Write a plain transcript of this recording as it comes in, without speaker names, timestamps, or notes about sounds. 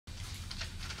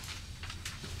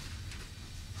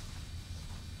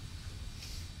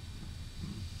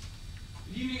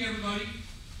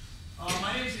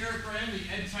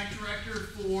Ed Tech Director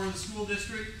for the school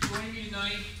district. Joining me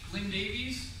tonight, Lynn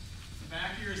Davies.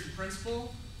 Back here is the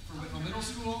principal for Whitnall Middle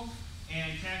School.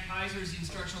 And Kat Kaiser is the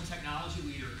instructional technology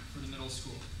leader for the middle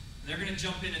school. And they're going to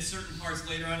jump in at certain parts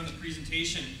later on in the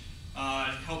presentation to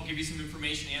help give you some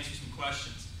information, answer some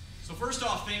questions. So first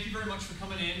off, thank you very much for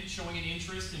coming in, showing an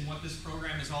interest in what this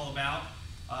program is all about,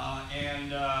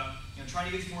 and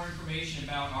trying to get some more information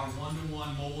about our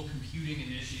one-to-one mobile computing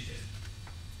initiative.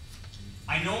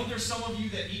 I know there's some of you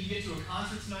that need to get to a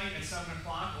concert tonight at 7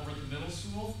 o'clock over at the middle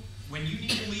school. When you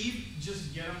need to leave,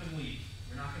 just get up and leave.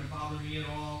 You're not going to bother me at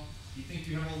all. If you think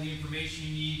you have all the information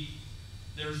you need,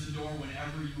 there's the door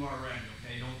whenever you are ready,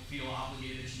 okay? Don't feel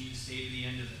obligated that you need to stay to the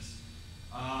end of this.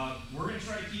 We're going to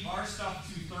try to keep our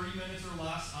stuff to 30 minutes or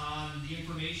less on the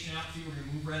information out to you. We're going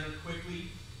to move rather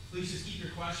quickly. Please just keep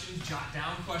your questions, jot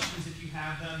down questions if you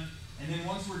have them. And then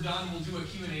once we're done, we'll do a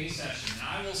Q&A session. And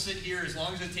I will sit here as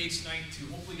long as it takes tonight to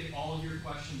hopefully get all of your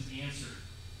questions answered.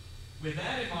 With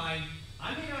that in mind,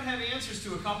 I may not have answers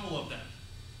to a couple of them.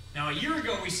 Now, a year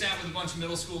ago, we sat with a bunch of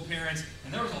middle school parents,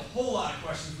 and there was a whole lot of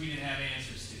questions we didn't have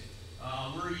answers to.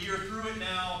 We're a year through it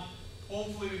now.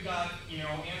 Hopefully, we've got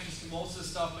answers to most of the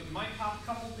stuff, but you might pop a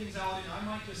couple things out, and I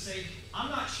might just say, I'm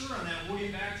not sure on that. We'll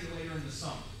get back to you later in the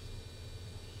summer.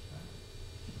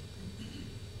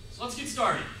 So let's get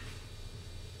started.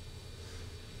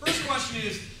 First question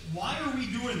is, why are we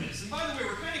doing this? And by the way,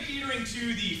 we're kind of catering to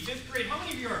the 5th grade. How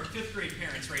many of you are 5th grade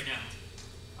parents right now?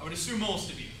 I would assume most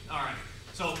of you. All right.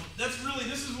 So that's really,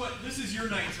 this is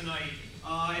your night tonight.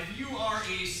 If you are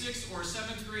a 6th or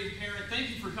 7th grade parent,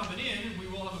 thank you for coming in. We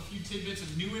will have a few tidbits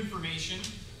of new information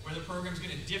where the program's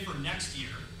going to differ next year.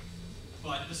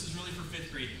 But this is really for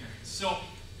 5th grade parents. So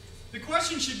the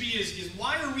question should be is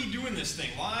why are we doing this thing?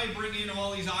 Why bring in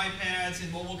all these iPads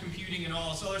and mobile computing and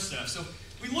all this other stuff? So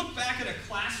we look back at a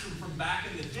classroom from back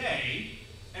in the day,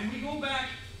 and we go back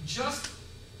just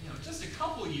a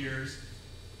couple years.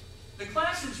 The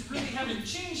classrooms really haven't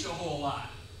changed a whole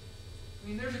lot. I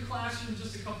mean, there's a classroom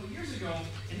just a couple years ago,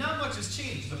 and not much has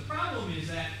changed. The problem is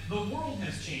that the world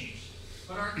has changed,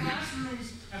 but our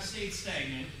classrooms have stayed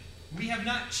stagnant. We have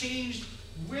not changed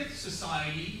with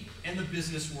society and the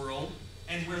business world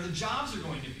and where the jobs are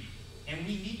going to be, and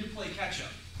we need to play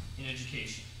catch-up in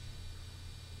education.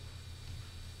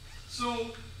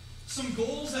 So, some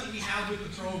goals that we have with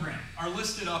the program are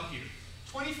listed up here.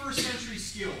 21st century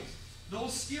skills.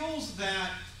 Those skills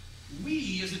that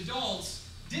we, as adults,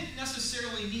 didn't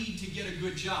necessarily need to get a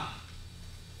good job,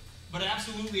 but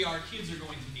absolutely our kids are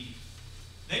going to need.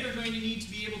 They are going to need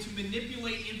to be able to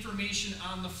manipulate information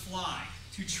on the fly,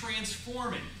 to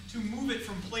transform it, to move it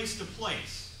from place to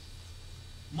place,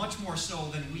 much more so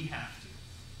than we have to.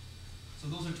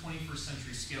 So those are 21st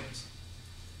century skills.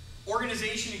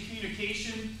 Organization and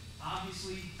communication,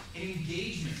 obviously, and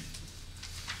engagement.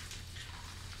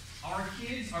 Our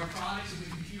kids are products of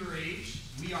the computer age.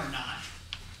 We are not.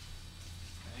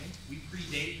 Okay? We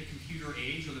predate the computer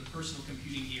age or the personal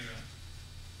computing era.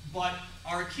 But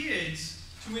our kids,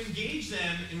 to engage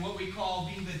them in what we call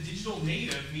being the digital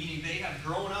native, meaning they have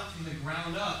grown up from the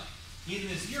ground up in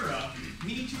this era,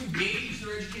 we need to engage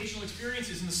their educational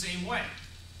experiences in the same way.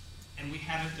 And we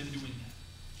haven't been doing that.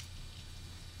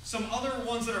 Some other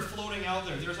ones that are floating out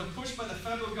there. There's a push by the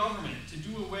federal government to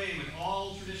do away with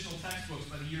all traditional textbooks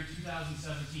by the year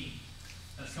 2017.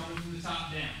 That's coming from the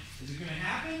top down. Is it going to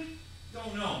happen?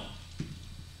 Don't know.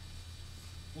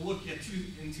 We'll look at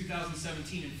in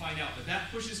 2017 and find out. But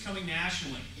that push is coming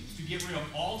nationally to get rid of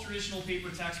all traditional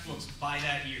paper textbooks by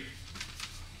that year.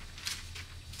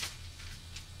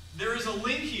 There is a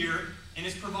link here, and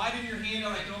it's provided in your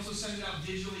handout. I can also send it out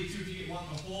digitally too if you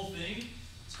want the whole thing.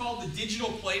 It's called the Digital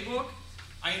Playbook.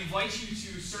 I invite you to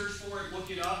search for it, look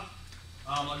it up.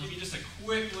 I'll give you just a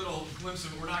quick little glimpse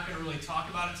of it. We're not going to really talk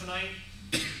about it tonight.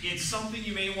 It's something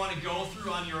you may want to go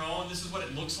through on your own. This is what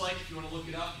it looks like if you want to look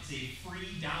it up. It's a free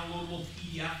downloadable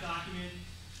PDF document.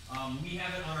 We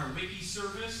have it on our wiki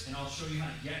service, and I'll show you how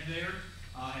to get there.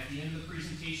 At the end of the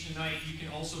presentation tonight, you can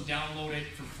also download it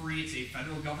for free. It's a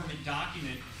federal government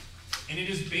document. And it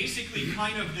is basically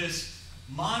kind of this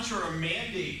mantra or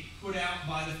mandate put out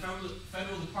by the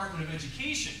Federal Department of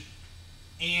Education,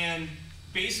 and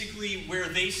basically where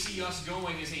they see us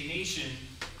going as a nation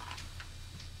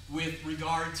with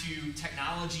regard to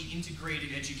technology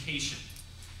integrated education.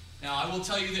 Now, I will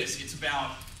tell you this, it's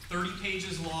about 30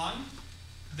 pages long.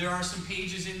 There are some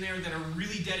pages in there that are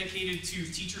really dedicated to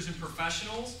teachers and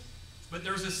professionals, but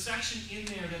there's a section in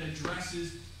there that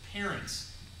addresses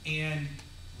parents and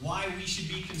why we should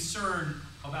be concerned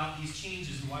about these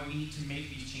changes and why we need to make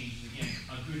these changes. Again,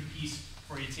 a good piece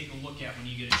for you to take a look at when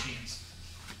you get a chance.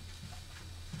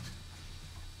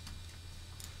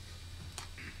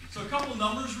 So a couple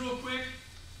numbers real quick,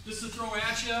 just to throw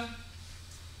at you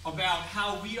about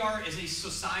how we are as a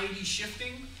society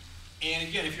shifting. And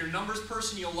again, if you're a numbers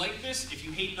person, you'll like this. If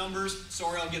you hate numbers,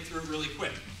 sorry, I'll get through it really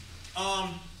quick.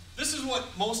 This is what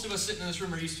most of us sitting in this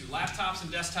room are used to, laptops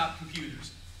and desktop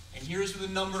computers. And here's the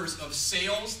numbers of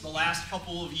sales the last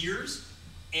couple of years.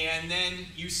 And then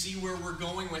you see where we're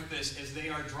going with this as they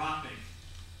are dropping.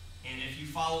 And if you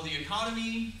follow the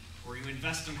economy or you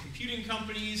invest in computing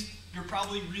companies, you're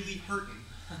probably really hurting.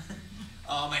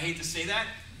 I hate to say that.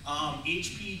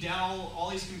 HP, Dell, all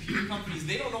these computer companies,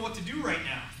 they don't know what to do right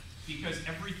now because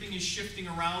everything is shifting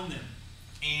around them.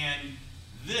 And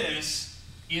this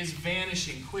is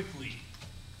vanishing quickly.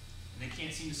 And they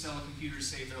can't seem to sell a computer to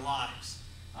save their lives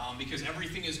because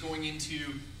everything is going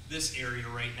into this area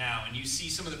right now. And you see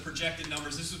some of the projected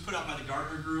numbers. This was put out by the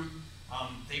Gartner Group.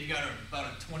 They've got about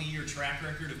a 20-year track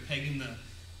record of pegging the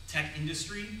tech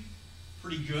industry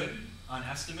pretty good on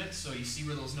estimates. So you see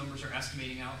where those numbers are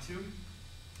estimating out to.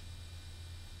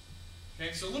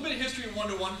 Okay, so a little bit of history in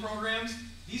one-to-one programs.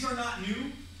 These are not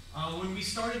new. When we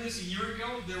started this a year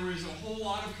ago, there was a whole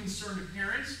lot of concern to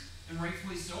parents, and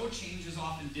rightfully so. Change is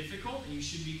often difficult, and you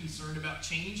should be concerned about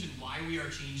change and why we are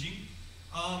changing.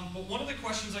 But one of the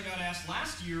questions I got asked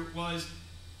last year was,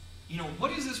 you know,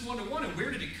 what is this one-to-one and where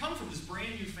did it come from, this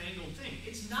brand newfangled thing?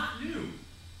 It's not new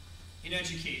in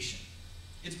education.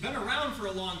 It's been around for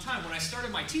a long time. When I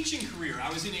started my teaching career,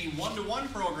 I was in a one-to-one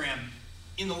program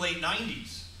in the late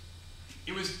 90s.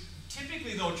 It was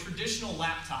typically, though, traditional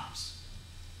laptops.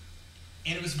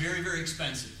 And it was very, very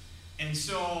expensive. And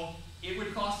so it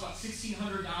would cost about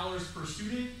 $1,600 per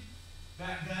student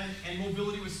back then, and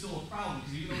mobility was still a problem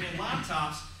because even though we had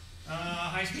laptops,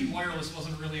 high-speed wireless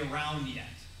wasn't really around yet.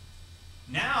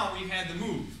 Now we've had the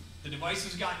move. The device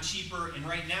has gotten cheaper, and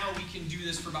right now we can do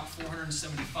this for about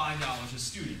 $475 a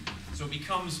student. So it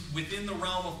becomes within the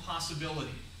realm of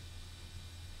possibility.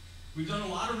 We've done a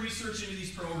lot of research into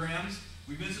these programs.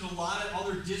 We visited a lot of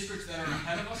other districts that are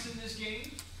ahead of us in this game,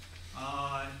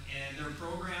 and their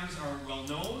programs are well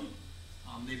known.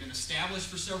 They've been established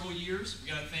for several years.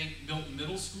 We've got to thank Milton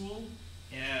Middle School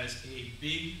as a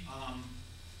big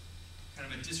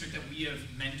kind of a district that we have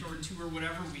mentored to or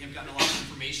whatever. We have gotten a lot of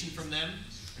information from them,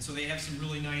 and so they have some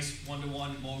really nice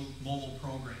one-to-one mobile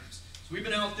programs. So we've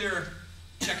been out there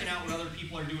checking out what other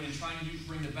people are doing and trying to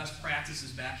bring the best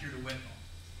practices back here to Whitnall.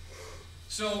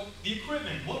 So the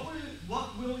equipment,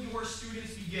 what will your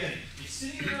students be getting? It's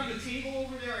sitting there on the table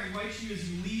over there. I invite you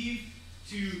as you leave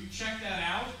to check that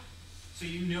out so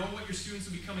you know what your students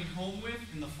will be coming home with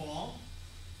in the fall.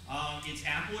 It's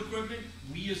Apple equipment.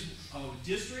 We as a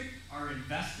district are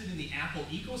invested in the Apple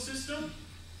ecosystem.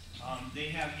 They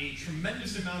have a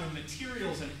tremendous amount of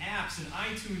materials and apps and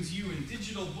iTunes U and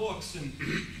digital books and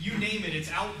you name it, it's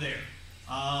out there.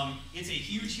 It's a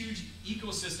huge, huge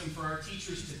ecosystem for our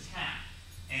teachers to tap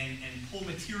and pull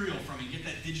material from and get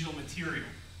that digital material.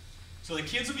 So the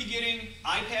kids will be getting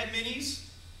iPad minis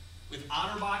with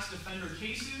OtterBox Defender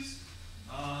cases.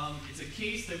 It's a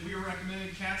case that we were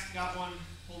recommending. Kat's got one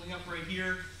holding up right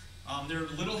here. They're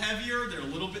a little heavier, they're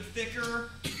a little bit thicker,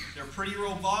 they're pretty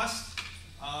robust.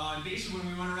 And basically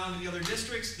when we went around to the other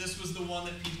districts, this was the one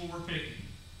that people were picking.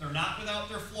 They're not without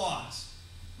their flaws.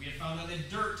 We had found out that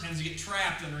dirt tends to get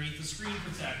trapped underneath the screen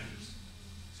protectors.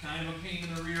 It's kind of a pain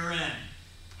in the rear end.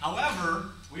 However,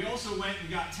 we also went and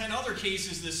got 10 other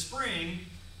cases this spring.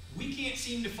 We can't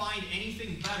seem to find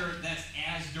anything better that's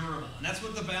as durable. And that's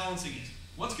what the balancing is.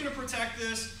 What's going to protect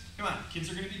this? Come on,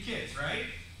 kids are going to be kids, right?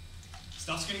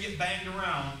 Stuff's going to get banged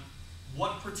around.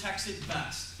 What protects it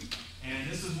best? And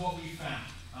this is what we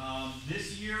found.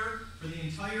 This year, for the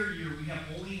entire year, we have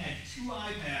only had 2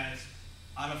 iPads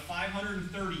out of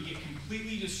 530 get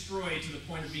completely destroyed to the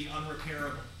point of being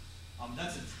unrepairable.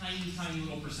 That's a tiny, tiny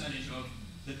little percentage of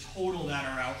the total that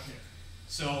are out there.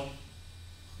 So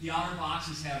the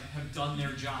OtterBoxes have done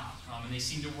their job, and they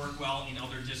seem to work well in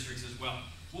other districts as well.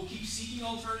 We'll keep seeking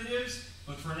alternatives,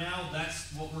 but for now,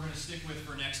 that's what we're going to stick with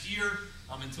for next year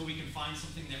until we can find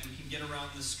something that we can get around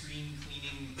the screen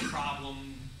cleaning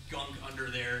problem, gunk under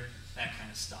there, that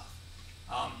kind of stuff.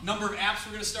 Number of apps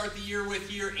we're going to start the year with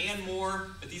here and more,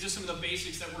 but these are some of the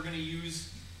basics that we're going to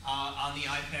use on the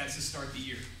iPads to start the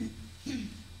year.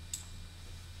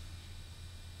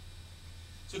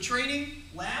 So training,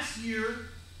 last year,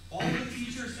 all the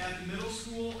teachers at the middle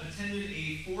school attended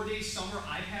a 4-day summer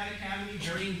iPad Academy,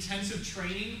 very intensive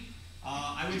training.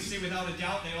 I would say without a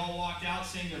doubt they all walked out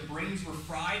saying their brains were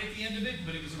fried at the end of it,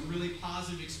 but it was a really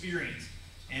positive experience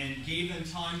and gave them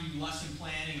time to do lesson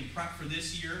planning and prep for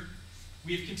this year.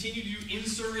 We have continued to do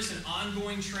in-service and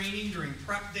ongoing training during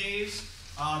prep days.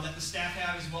 that the staff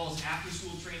have, as well as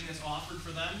after-school training that's offered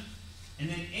for them. And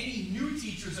then any new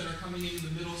teachers that are coming into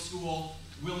the middle school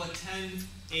will attend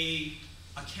a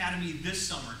academy this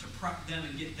summer to prep them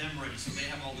and get them ready so they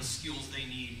have all the skills they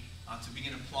need to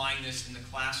begin applying this in the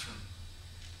classroom.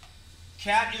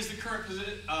 Kat is the current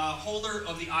holder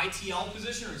of the ITL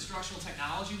position, or Instructional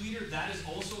Technology Leader. That is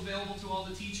also available to all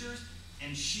the teachers,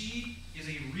 and she is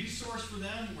a resource for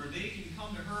them where they can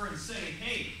come to her and say,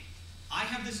 hey, I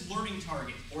have this learning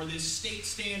target, or this state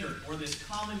standard, or this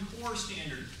Common Core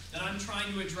standard that I'm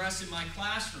trying to address in my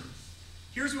classroom.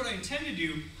 Here's what I intend to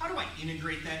do. How do I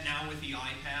integrate that now with the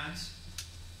iPads?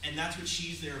 And that's what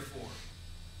she's there for.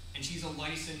 And she's a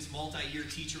licensed multi-year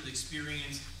teacher with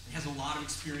experience and has a lot of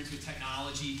experience with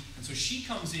technology. And so she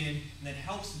comes in and then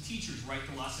helps the teachers write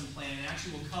the lesson plan and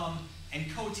actually will come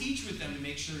and co-teach with them to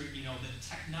make sure that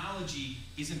technology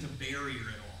isn't a barrier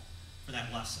at all for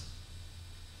that lesson.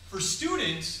 For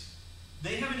students,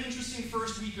 they have an interesting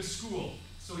first week of school.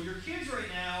 So your kids right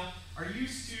now are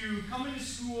used to coming to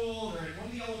school, they're at one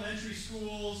of the elementary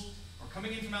schools, or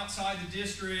coming in from outside the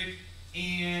district,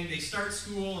 and they start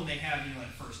school and they have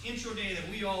that first intro day that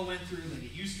we all went through, they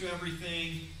get used to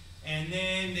everything, and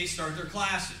then they start their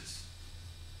classes.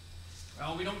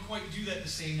 Well, we don't quite do that the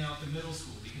same now at the middle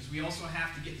school because we also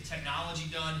have to get the technology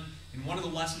done, and one of the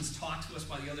lessons taught to us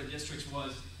by the other districts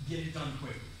was get it done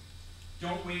quickly.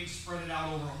 Don't wait, spread it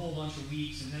out over a whole bunch of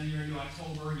weeks, and then you're into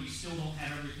October and you still don't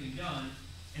have everything done.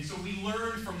 And so we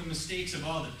learn from the mistakes of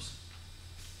others.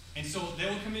 And so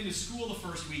they'll come into school the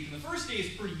first week, and the first day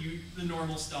is pretty the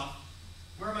normal stuff.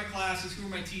 Where are my classes? Who are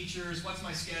my teachers? What's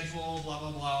my schedule? Blah,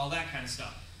 blah, blah, all that kind of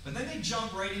stuff. But then they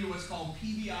jump right into what's called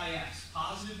PBIS,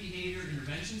 Positive Behavior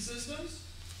Intervention Systems.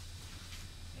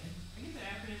 Okay. Did I get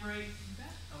the acronym right?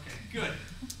 Okay, good.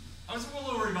 I was a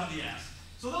little worried about the S.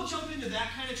 So they'll jump into that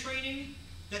kind of training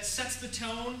that sets the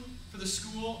tone for the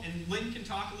school, and Lynn can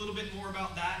talk a little bit more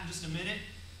about that in just a minute.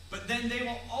 But then they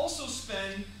will also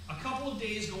spend a couple of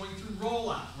days going through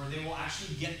rollout, where they will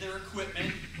actually get their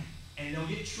equipment, and they'll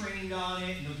get trained on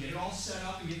it, and they'll get it all set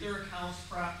up and get their accounts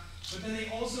prepped. But then they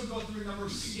also go through a number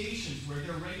of stations where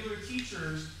their regular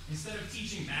teachers, instead of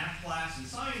teaching math class and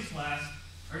science class,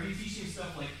 are going to be teaching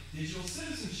stuff like digital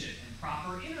citizenship and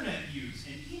proper internet use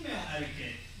and email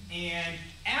etiquette and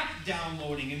app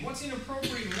downloading and what's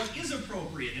inappropriate and what is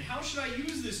appropriate and how should I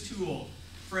use this tool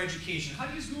for education. How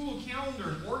to use Google Calendar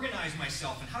and organize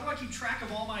myself, and how do I keep track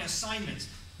of all my assignments,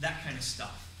 that kind of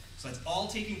stuff. So that's all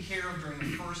taken care of during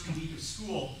the first week of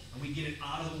school, and we get it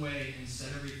out of the way and set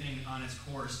everything on its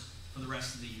course for the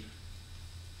rest of the year.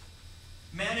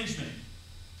 Management.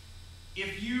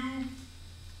 If you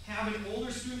have an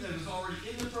older student that was already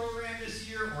in the program this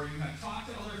year, or you have talked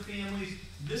to other families,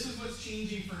 this is what's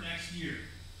changing for next year.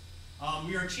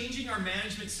 We are changing our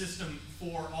management system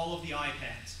for all of the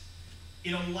iPads.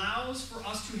 It allows for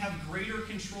us to have greater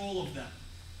control of them.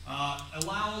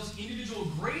 Allows individual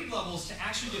grade levels to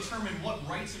actually determine what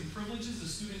rights and privileges the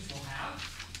students will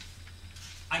have.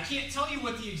 I can't tell you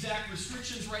what the exact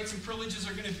restrictions, rights, and privileges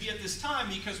are going to be at this time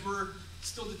because we're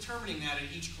still determining that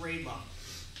at each grade level.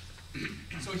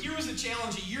 So here was a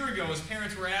challenge a year ago as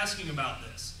parents were asking about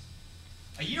this.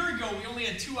 A year ago, we only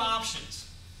had two options.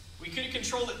 We could have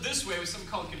controlled it this way with something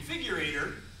called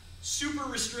configurator, super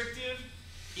restrictive.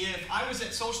 If I was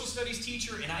a social studies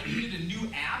teacher and I needed a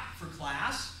new app for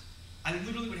class, I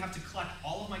literally would have to collect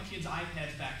all of my kids'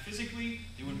 iPads back physically.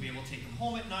 They wouldn't be able to take them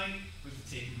home at night. We would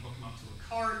take them, hook them up to a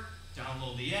cart,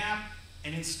 download the app,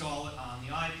 and install it on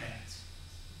the iPads.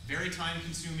 Very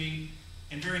time-consuming,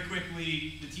 and very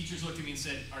quickly the teachers looked at me and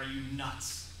said, "Are you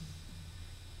nuts?"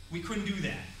 We couldn't do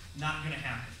that. Not going to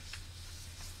happen.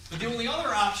 But the only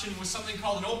other option was something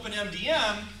called an open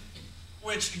MDM,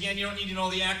 which, again, you don't need to know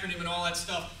the acronym and all that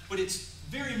stuff, but it's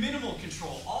very minimal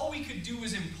control. All we could do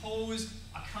is impose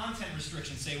a content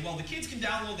restriction, say, well, the kids can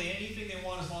download anything they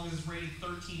want as long as it's rated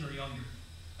 13 or younger.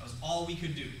 That was all we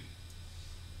could do.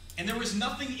 And there was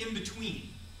nothing in between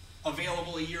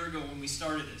available a year ago when we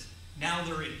started this. Now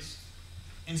there is.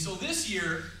 And so this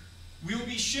year, we will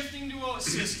be shifting to a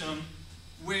system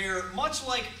where, much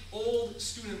like old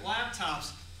student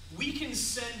laptops, we can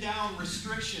send down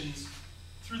restrictions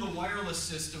through the wireless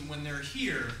system when they're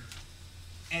here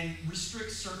and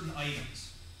restrict certain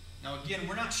items. Now again,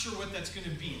 we're not sure what that's going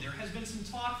to be. There has been some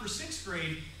talk for 6th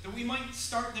grade that we might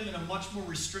start them in a much more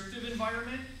restrictive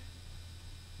environment.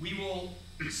 We will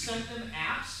send them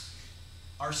apps,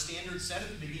 our standard set at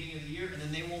the beginning of the year, and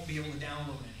then they won't be able to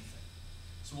download anything.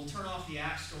 So we'll turn off the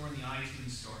App Store and the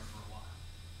iTunes Store for a while.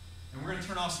 And we're going to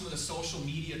turn off some of the social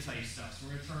media type stuff. So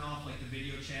we're going to turn off like the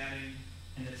video chatting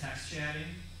and the text chatting.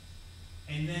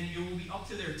 And then it will be up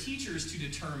to their teachers to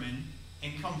determine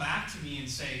and come back to me and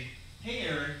say, hey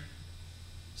Eric,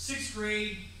 6th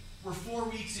grade, we're 4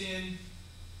 weeks in,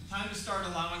 time to start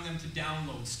allowing them to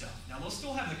download stuff. Now they'll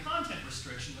still have the content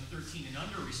restriction, the 13 and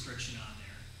under restriction on there.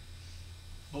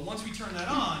 But once we turn that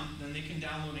on, then they can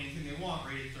download anything they want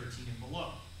rated 13 and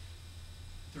below.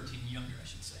 13 and younger, I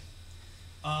should say.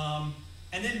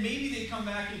 And then maybe they come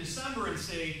back in December and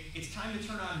say, it's time to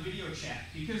turn on video chat,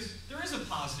 because there is a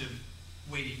positive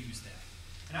way to use that.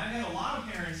 And I've had a lot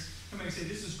of parents come in and say,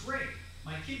 this is great.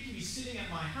 My kid can be sitting at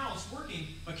my house working,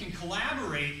 but can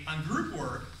collaborate on group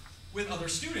work with other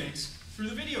students through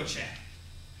the video chat.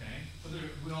 Okay? But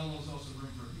we all know there's also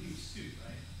room for abuse too,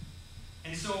 right?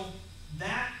 And so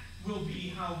that will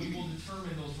be how we will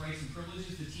determine those rights and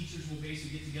privileges. The teachers will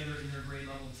basically get together in their grade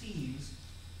level teams,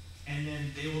 and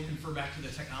then they will confer back to the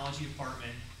technology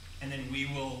department, and then we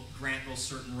will grant those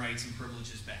certain rights and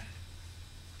privileges back.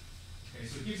 Okay,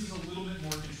 so it gives us a little bit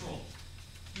more control.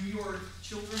 Do your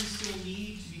children still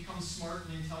need to become smart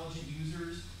and intelligent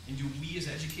users? And do we as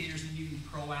educators need to be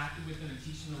proactive with them and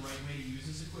teach them the right way to use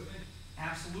this equipment?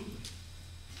 Absolutely.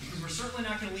 Because we're certainly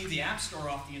not going to leave the App Store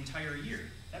off the entire year.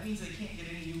 That means they can't get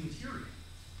any new material.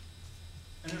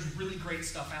 And there's really great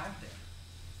stuff out there.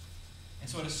 And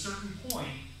so at a certain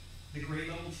point, the grade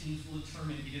level teams will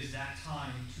determine it is that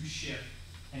time to shift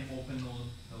and open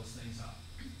those things up.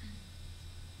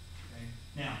 Okay?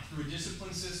 Now, through a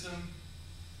discipline system,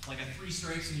 like a 3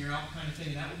 strikes and you're out kind of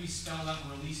thing, that will be spelled out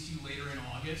and released to you later in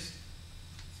August.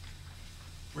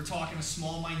 We're talking a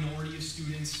small minority of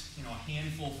students, a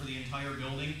handful for the entire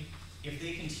building. If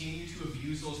they continue to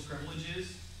abuse those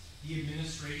privileges, the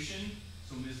administration,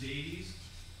 so Ms. Davies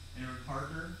and her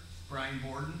partner, Brian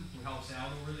Borden, who helps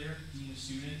out over there, Dean of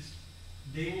Students,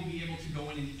 they will be able to go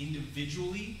in and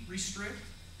individually restrict.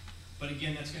 But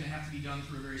again, that's going to have to be done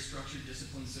through a very structured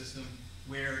discipline system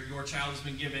where your child has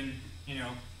been given,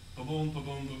 ba-boom,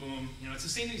 ba-boom, ba-boom. It's the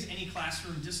same thing as any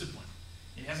classroom discipline.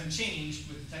 It hasn't changed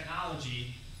with the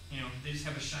technology. They just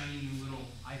have a shiny new little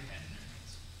iPad in their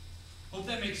hands. Hope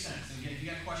that makes sense. And again, if you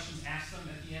got questions, ask them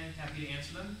at the end. Happy to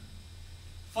answer them.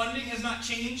 Funding has not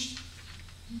changed.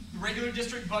 The regular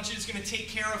district budget is going to take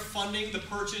care of funding the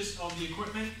purchase of the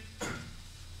equipment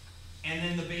and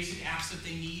then the basic apps that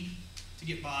they need to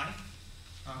get by,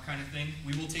 kind of thing.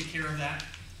 We will take care of that.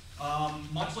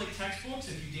 Much like textbooks,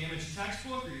 if you damage a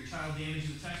textbook or your child damages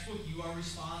a textbook, you are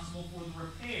responsible for the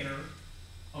repair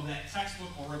of that textbook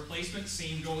or replacement.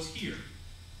 Same goes here.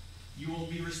 You will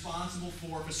be responsible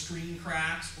for if a screen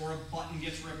cracks or a button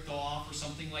gets ripped off or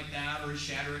something like that, or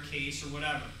shatter a case or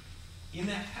whatever. In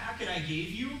that packet I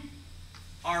gave you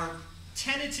are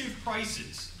tentative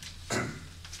prices.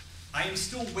 I am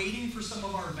still waiting for some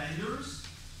of our vendors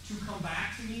to come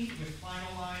back to me with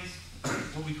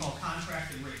finalized, what we call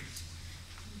contracted rates.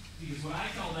 Because what I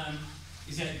tell them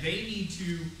is that they need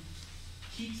to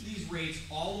keep to these rates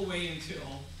all the way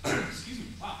until, excuse me,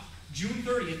 June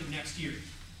 30th of next year.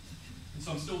 And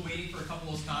so I'm still waiting for a couple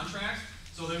of those contracts.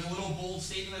 So there's a little bold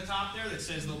statement at the top there that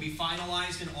says they'll be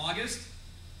finalized in August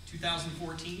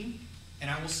 2014, and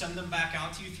I will send them back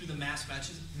out to you through the mass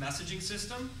messaging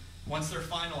system once they're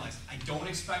finalized. I don't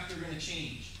expect they're going to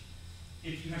change.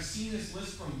 If you have seen this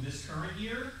list from this current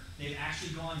year, they've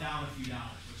actually gone down a few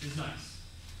dollars, which is nice.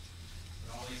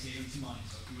 But all they saving some money.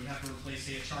 So if you would have to replace,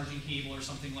 say, a charging cable or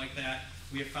something like that,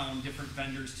 we have found different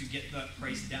vendors to get the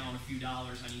price down a few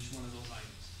dollars on each one of those items.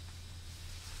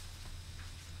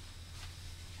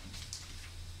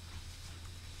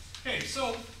 Okay,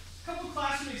 so a couple of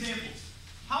classroom examples.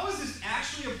 How is this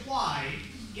actually applied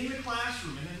in the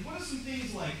classroom? And then what are some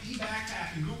things like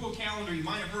eBackpack and Google Calendar you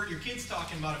might have heard your kids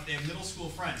talking about if they have middle school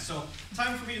friends? So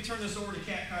time for me to turn this over to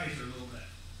Kat Kaiser a little bit.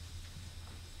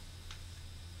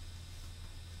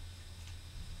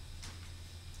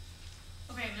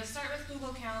 Okay, I'm going to start with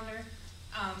Google Calendar.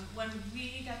 When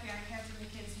we got the iPads in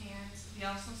the kids' hands, we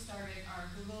also started our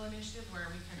Google initiative where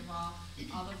we kind of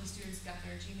all of the students got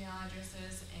their Gmail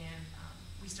addresses, and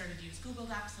we started to use Google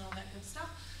Docs and all that good stuff.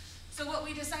 So what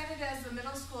we decided as the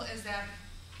middle school is that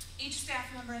each staff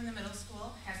member in the middle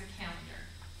school has a calendar,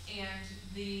 and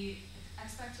the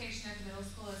expectation at the middle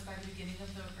school is by the beginning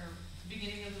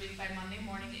of the week, by Monday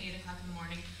morning at 8 o'clock in the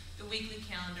morning, the weekly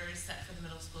calendar is set for the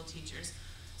middle school teachers.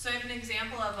 So I have an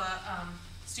example of a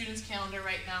student's calendar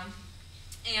right now,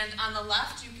 and on the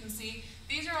left you can see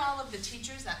these are all of the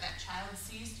teachers that that child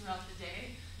sees throughout the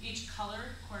day. Each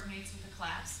color coordinates with the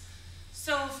class.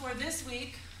 So for this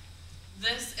week,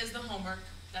 this is the homework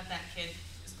that that kid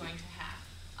is going to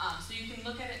have. So you can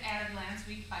look at it at a glance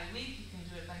week by week, you can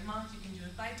do it by month, you can do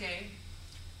it by day.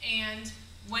 And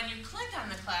when you click on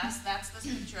the class, that's this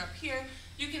picture up here,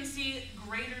 you can see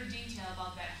greater detail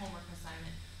about that homework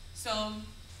assignment. So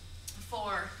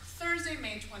for Thursday,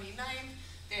 May 29th,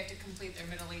 they have to complete their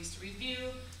Middle East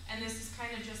review, and this is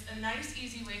kind of just a nice,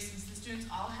 easy way, since the students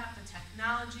all have the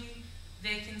technology,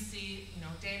 they can see,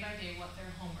 day by day what their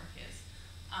homework is.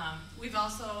 We've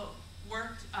also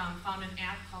found an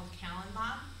app called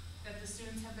CalenMod that the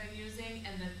students have been using,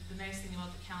 and the nice thing about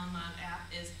the CalenMod app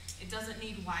is it doesn't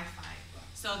need Wi-Fi.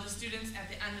 So the students, at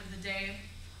the end of the day,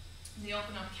 they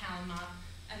open up CalenMod,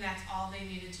 and that's all they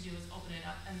needed to do is open it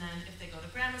up. And then if they go to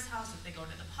grandma's house, if they go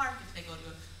to the park, if they go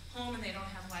to home and they don't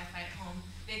have Wi-Fi at home,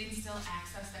 they can still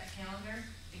access that calendar.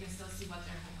 They can still see what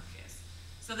their homework is.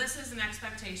 So this is an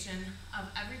expectation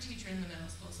of every teacher in the middle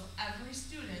school. So every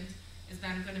student is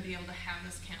then going to be able to have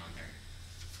this calendar.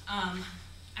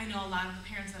 I know a lot of the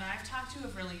parents that I've talked to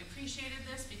have really appreciated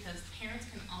this, because parents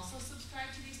can also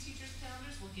subscribe to these teachers'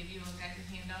 calendars. We'll give you a guided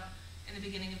handout in the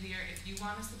beginning of the year. If you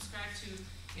want to subscribe to,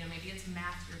 maybe it's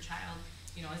math, your child,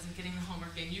 isn't getting the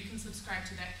homework in, you can subscribe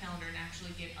to that calendar and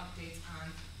actually get updates on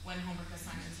when homework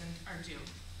assignments are due.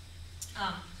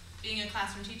 Being a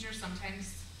classroom teacher,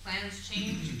 sometimes plans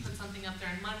change. You put something up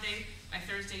there on Monday, by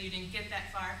Thursday you didn't get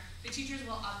that far. The teachers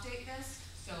will update this,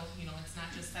 so it's not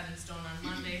just set in stone on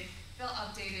Monday. They'll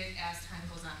update it as time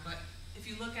goes on, but if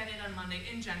you look at it on Monday,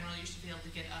 in general, you should be able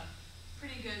to get a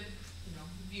pretty good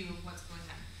view of what's going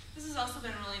on. This has also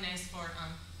been really nice for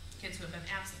kids who have been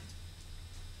absent.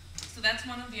 So that's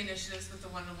one of the initiatives with the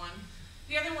one-to-one.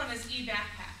 The other one is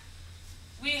e-backpack.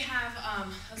 We have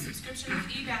a subscription with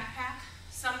e-backpack.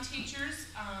 Some teachers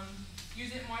use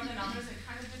it more than others. It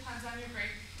kind of depends on your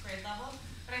grade level,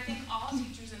 but I think all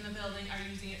teachers in the building are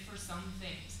using it for some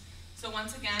things. So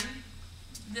once again,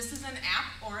 this is an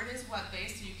app, or it is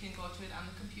web-based, so you can go to it on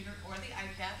the computer or the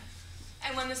iPad.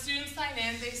 And when the students sign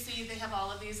in, they see they have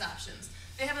all of these options.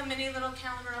 They have a mini little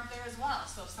calendar up there as well,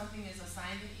 so if something is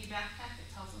assigned in e-backpack, it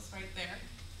tells us right there.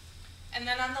 And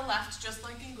then on the left, just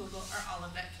like in Google, are all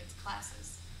of that kid's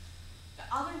classes. The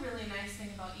other really nice thing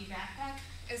about e-backpack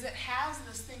is it has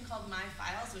this thing called My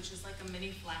Files, which is like a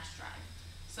mini flash drive.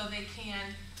 So they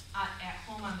can, at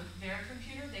home on their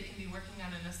computer, they can be working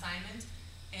on an assignment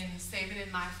and save it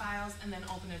in My Files and then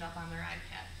open it up on their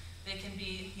iPad. They can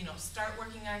be, start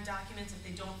working on documents. If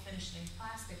they don't finish it in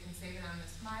class, they can save it on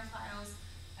this My Files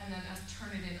and then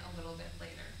turn it in a little bit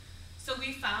later. So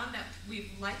we found that we've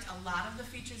liked a lot of the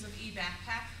features of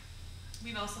e-backpack.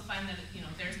 We've also found that,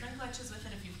 there's been glitches with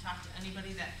it. If you've talked to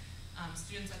anybody that,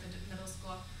 students at the middle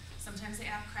school, sometimes the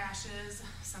app crashes,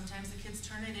 sometimes the kids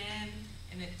turn it in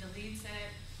and it deletes it.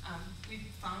 We've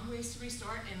found ways to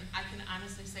restore it, and I can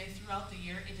honestly say throughout the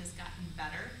year it has gotten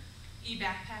better.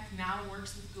 E-backpack now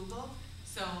works with Google,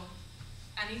 so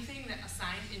anything that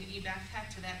assigned in e-backpack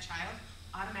to that child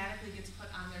automatically gets put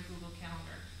on their Google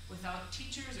Calendar without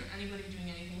teachers or anybody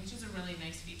doing anything, which is a really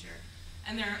nice feature.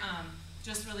 And they're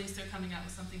just released, they're coming out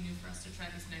with something new for us to try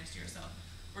this next year. So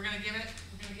we're gonna give it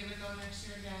a go next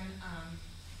year again.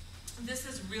 This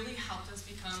has really helped us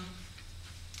become,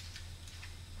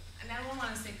 and I don't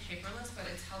want to say paperless, but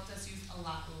it's helped us use a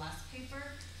lot less paper.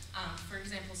 For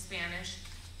example, Spanish,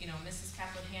 Mrs.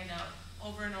 Kapp would hand out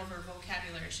over and over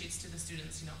vocabulary sheets to the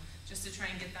students, just to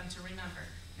try and get them to remember.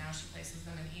 Now she places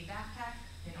them in e-backpack.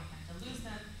 They don't have to lose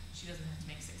them. She doesn't have to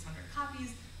make 600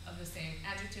 copies of the same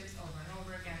adjectives over and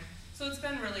over again. So it's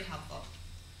been really helpful.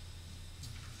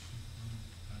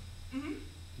 In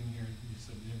here, you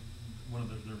said one of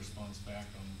the response back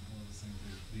on one of the things,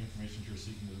 the information you're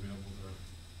seeking is available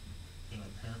in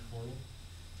our parent portal,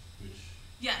 which...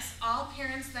 Yes, all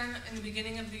parents then, in the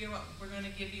beginning of the year, we're going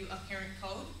to give you a parent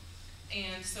code.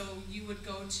 And so you would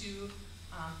go to,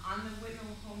 on the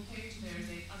Whitnall homepage,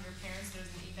 under parents, there's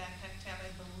an e-backpack tab,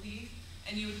 I believe.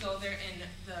 And you would go there and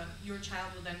your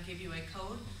child will then give you a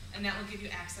code, and that will give you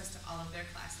access to all of their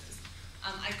classes.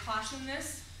 I caution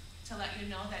this to let you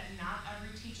know that not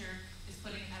every teacher is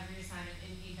putting every assignment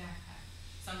in e-backpack.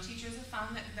 Some teachers have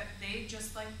found that they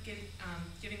just like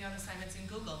giving out assignments in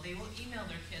Google. They will email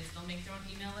their kids. They'll make their own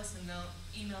email list and they'll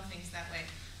email things that way.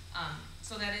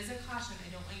 So that is a caution. I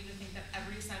don't want you to think that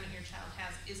every assignment your child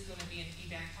has is going to be in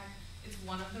e-backpack. It's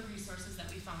one of the resources that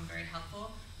we found very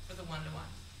helpful for the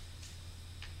one-to-one.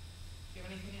 Do you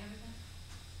have anything to add to that?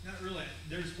 Not really.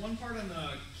 There's one part on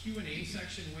the Q&A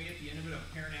section way at the end of it, a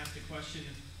parent asked a question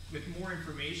with more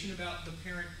information about the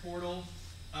parent portal,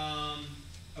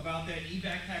 about that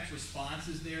e-backpack's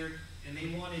responses there, and they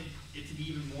wanted it to be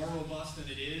even more robust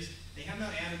than it is. They have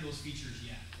not added those features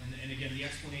yet. And again, the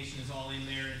explanation is all in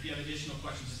there. And if you have additional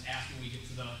questions, just ask when we get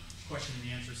to the question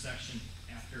and answer section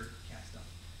after Kat's done.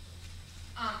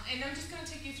 And I'm just going to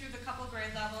take you through the couple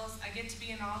grade levels. I get to be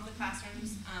in all of the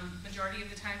classrooms majority of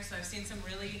the time, so I've seen some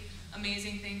really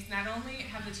amazing things. Not only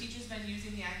have the teachers been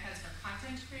using the iPads for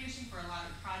content creation for a lot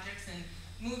of projects and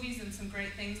movies and some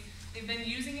great things, they've been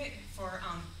using it for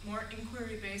more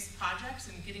inquiry-based projects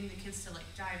and getting the kids to like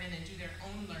dive in and do their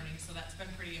own learning, so that's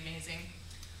been pretty amazing.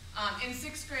 In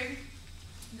 6th grade,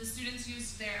 the students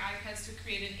used their iPads to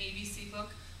create an ABC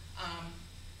book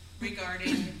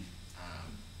regarding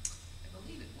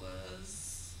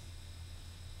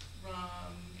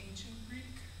from ancient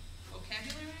Greek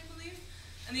vocabulary, I believe.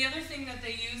 And the other thing that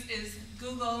they use is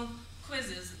Google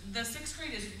quizzes. The 6th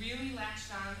grade is really latched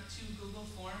on to Google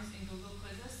Forms and Google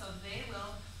quizzes, so they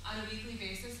will, on a weekly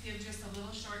basis, give just a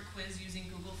little short quiz using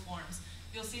Google Forms.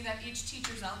 You'll see that each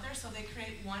teacher's out there, so they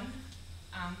create one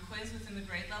quiz within the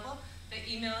grade level. They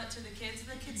email it to the kids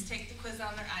take the quiz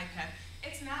on their iPad.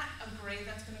 It's not a grade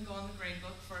that's going to go in the grade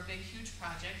book for a big, huge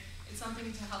project. It's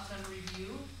something to help them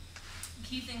review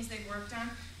key things they've worked on,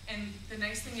 and the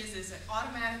nice thing is it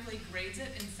automatically grades it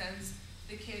and sends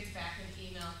the kids back an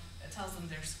email that tells them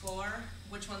their score,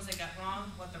 which ones they got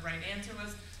wrong, what the right answer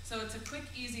was. So it's a quick,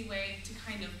 easy way to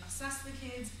kind of assess the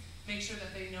kids, make sure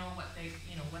that they know what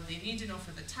they need to know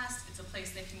for the test. It's a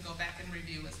place they can go back and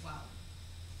review as well.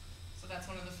 So that's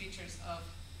one of the features of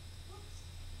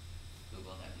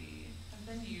Google that we have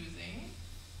been using.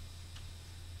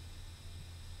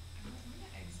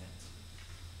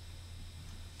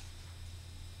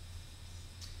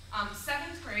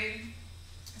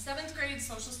 Seventh grade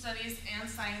social studies and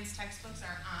science textbooks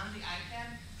are on the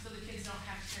iPad, so the kids don't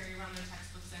have to carry around their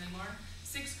textbooks anymore.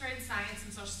 6th grade science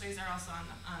and social studies are also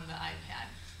on the iPad.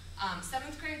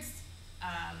 7th grade's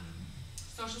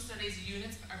social studies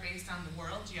units are based on the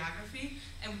world, geography,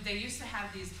 and they used to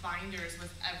have these binders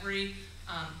with every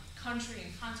country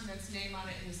and continent's name on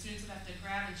it, and the students would have to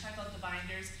grab and check out the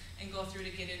binders and go through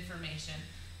to get information.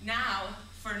 Now,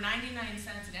 for 99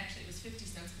 cents, and actually it was 50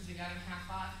 cents because we got them half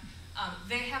off,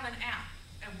 they have an app,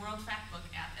 a World Factbook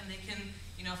app, and they can,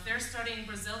 if they're studying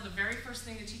Brazil, the very first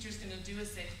thing the teacher's going to do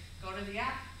is say, go to the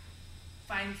app,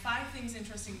 find 5 things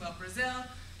interesting about Brazil,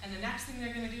 and the next thing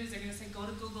they're going to do is they're going to say, go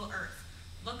to Google Earth,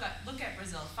 look at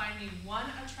Brazil, find me one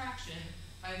attraction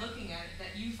by looking at it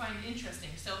that you find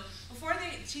interesting. So before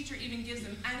the teacher even gives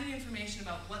them any information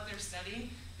about what they're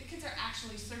studying, the kids are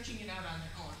actually searching it out on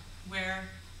their own, where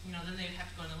then they'd have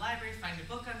to go in the library, find a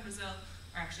book on Brazil,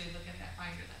 or actually look at that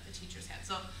binder that the teachers had.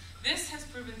 So this has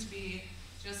proven to be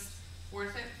just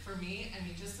worth it for me. I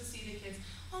mean, just to see the kids,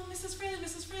 oh, Mrs.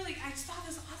 Fraley, I saw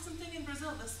this awesome thing in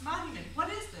Brazil, this monument. What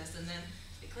is this? And then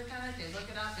they click on it, they look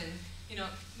it up, and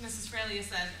Mrs. Fraley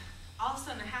said, all of a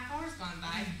sudden a half hour's gone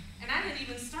by, and I didn't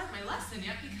even start my lesson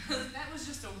yet because that was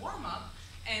just a warm-up.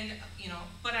 And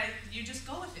but you just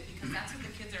go with it because that's what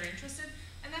the kids are interested in.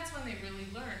 And that's when they really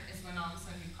learn, is when all of a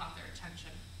sudden you caught their attention.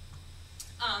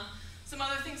 Some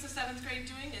other things the 7th grade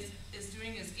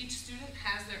is each student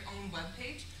has their own web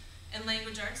page. In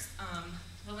language arts,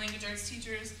 the language arts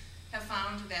teachers have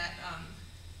found that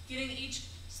getting each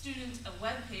student a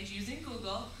web page using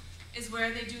Google is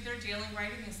where they do their daily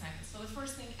writing assignments. So the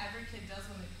first thing every kid does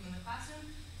when they come in the classroom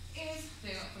is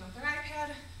they open up their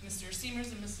iPad. Mr. Seamers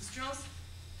and Mrs. Drills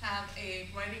have a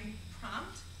writing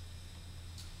prompt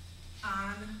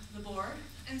on the board,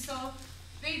 and so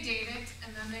they date it,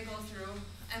 and then they go through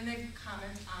and they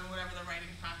comment on whatever the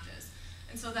writing prompt is.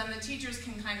 And so then the teachers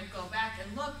can kind of go back and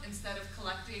look instead of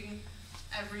collecting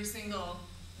every single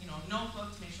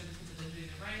notebook to make sure the kids are doing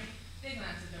the writing. They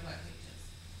glance at their web pages.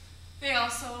 They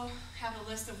also have a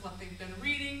list of what they've been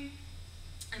reading,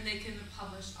 and they can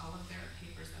publish all of their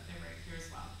papers that they write here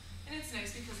as well. And it's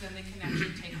nice because then they can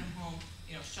actually take them home,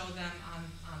 show them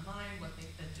online what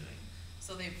they've been doing.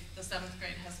 So the 7th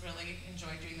grade has really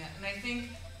enjoyed doing that. And I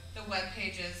think the web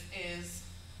pages is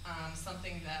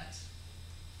something that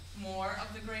more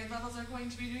of the grade levels are going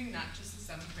to be doing, not just the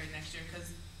 7th grade next year, because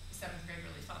the 7th grade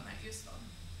really found that useful.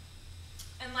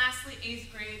 And lastly,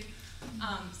 8th grade,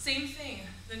 same thing.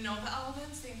 The NOVA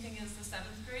elements, same thing as the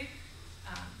 7th grade.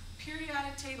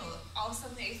 Periodic table. All of a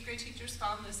sudden the 8th grade teachers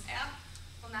found this app.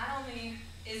 Well, not only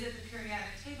is it the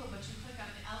periodic table, but you click on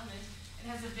the element, it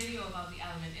has a video about the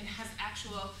element. It has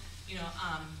actual,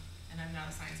 and I'm not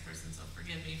a science person, so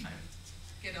forgive me if I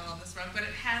get all this wrong, but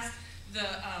it has the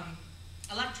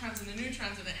electrons and the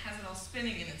neutrons, and it has it all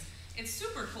spinning, and it's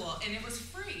super cool, and it was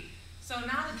free. So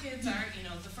now the kids are,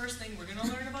 the first thing we're going to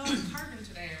learn about is carbon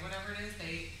today, or whatever it is.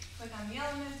 They click on the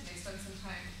element, they spend some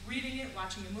time reading it,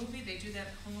 watching a movie, they do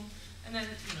that at home, and then,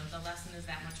 the lesson is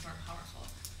that much more powerful.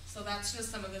 So that's just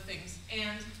some of the things.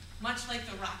 And much like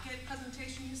the rocket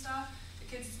presentation you saw, the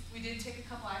kids, we did take a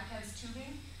couple iPads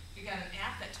tubing, we got an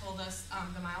app that told us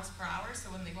the miles per hour. So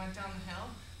when they went down the hill,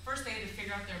 first they had to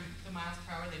figure out the miles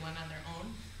per hour. They went on their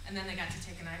own, and then they got to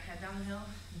take an iPad down the hill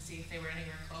and see if they were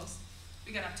anywhere close.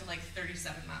 We got up to like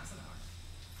 37 miles an hour.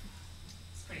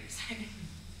 It's pretty exciting.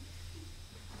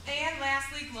 And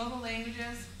lastly, global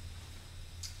languages.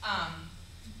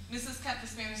 Mrs. Kep, the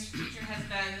Spanish teacher, has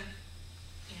been,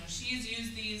 she's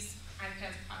used these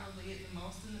iPads probably the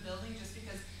most in the building just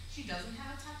because she doesn't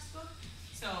have a textbook.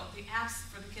 So the apps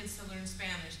for the kids to learn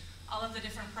Spanish, all of the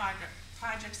different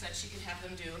projects that she could have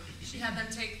them do. She had them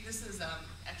take, this is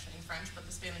actually in French, but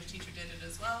the Spanish teacher did it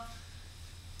as well.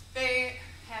 They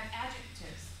had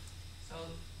adjectives. So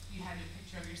you had your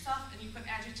picture of yourself and you put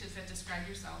adjectives that describe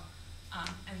yourself.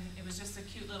 And it was just a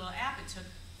cute little app. It took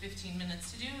 15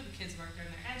 minutes to do. The kids worked on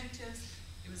their adjectives.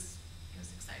 It was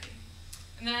exciting.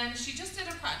 And then she just did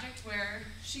a project where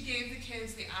she gave the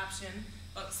kids the option,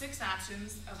 about 6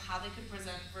 options of how they could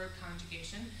present verb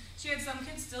conjugation. She had some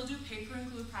kids still do paper and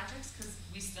glue projects because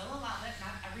we still allow that.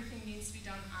 Not everything needs to be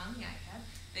done on the iPad.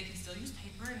 They can still use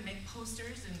paper and make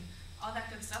posters and all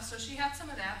that good stuff. So she had some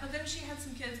of that, but then she had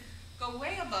some kids go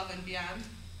way above and beyond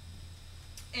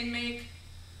and make,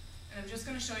 and I'm just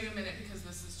going to show you a minute because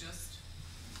this is just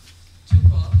too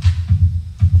cool.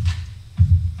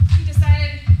 He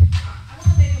decided, I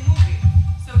want to make a movie.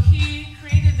 So he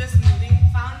created this movie,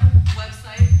 found a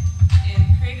website,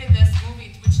 and created this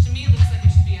movie, which to me looks like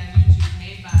it should be on YouTube,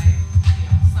 made by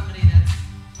somebody that's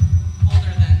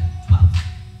older than 12.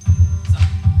 So.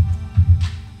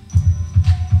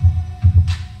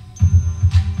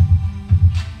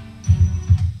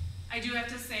 I do have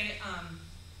to say,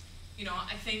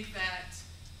 I think that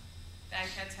the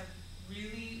iPads have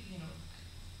really,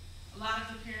 a lot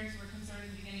of the parents were concerned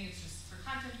in the beginning. It's just for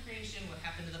content creation. What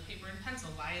happened to the paper and pencil?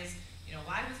 Why was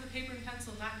the paper and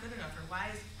pencil not good enough, or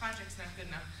why is projects not good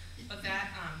enough? But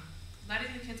that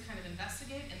letting the kids kind of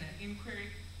investigate and that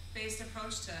inquiry-based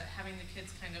approach to having the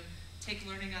kids kind of take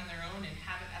learning on their own and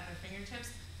have it at their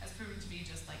fingertips has proven to be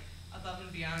just like above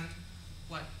and beyond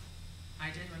what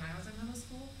I did when I was in middle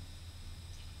school.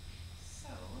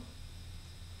 So,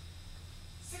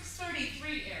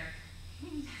 6:33, Eric.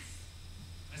 Yes.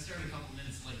 I started a couple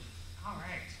minutes late. All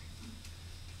right.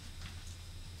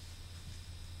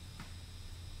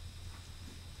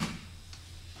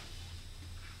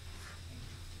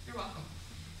 You're welcome.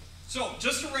 So,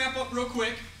 just to wrap up real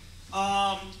quick,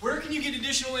 where can you get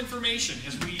additional information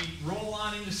as we roll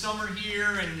on into summer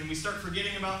here and we start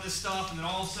forgetting about this stuff, and then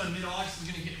all of a sudden mid-August is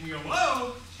going to hit and we go,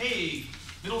 whoa, hey,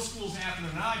 middle school's happening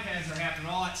and iPads are happening,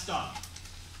 all that stuff.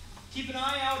 Keep an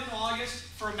eye out in August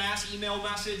for a mass email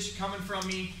message coming from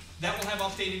me. That will have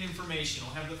updated information.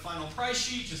 I'll have the final price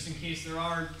sheet just in case there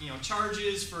are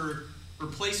charges for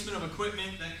replacement of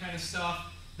equipment, that kind of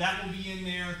stuff. That will be in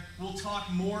there. We'll talk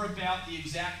more about the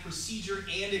exact procedure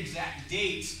and exact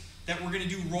dates that we're going to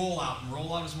do rollout. And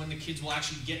rollout is when the kids will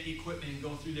actually get the equipment and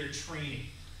go through their training.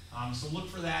 So look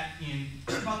for that in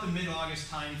about the mid-August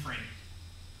time frame.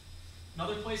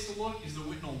 Another place to look is the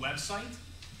Whitnall website.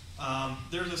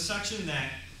 There's a section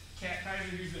that Kat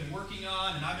Kaiser has been working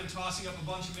on, and I've been tossing up a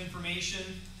bunch of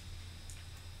information.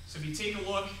 So if you take a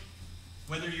look,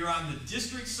 whether you're on the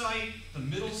district site, the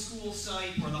middle school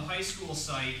site, or the high school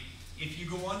site, if you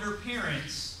go under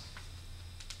parents,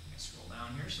 let me scroll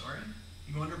down here, sorry. If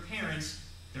you go under parents,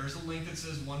 there's a link that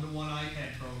says one-to-one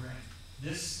iPad program.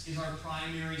 This is our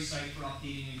primary site for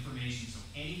updating information. So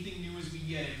anything new as we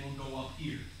get it will go up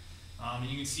here. And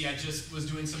you can see I just was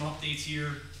doing some updates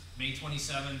here, May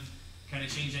 27th, kind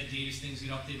of change that date as things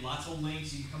get updated. Lots of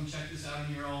links, you can come check this out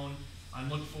on your own and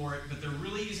look for it, but there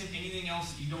really isn't anything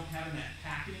else that you don't have in that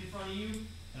packet in front of you.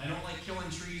 And I don't like killing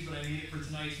trees, but I made it for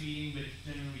tonight's meeting, but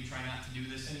generally we try not to do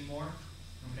this anymore.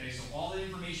 Okay, so all the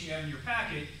information you have in your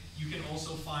packet, you can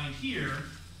also find here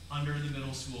under the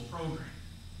middle school program.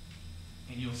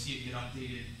 And you'll see it get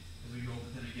updated as we go,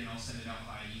 but then again, I'll send it out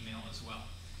by email as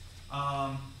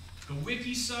well. The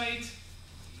wiki site,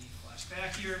 flash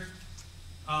back here.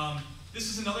 This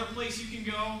is another place you can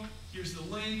go. Here's the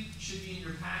link, should be in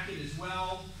your packet as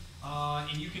well.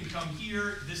 And you can come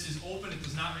here. This is open, it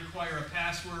does not require a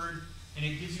password, and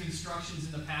it gives you instructions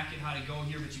in the packet how to go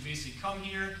here, but you basically come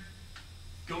here,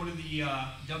 go to the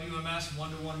WMS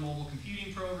one-to-one mobile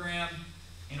computing program,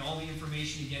 and all the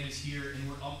information again is here, and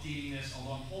we're updating this,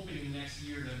 although I'm hoping in the next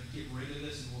year to get rid of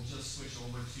this, and we'll just switch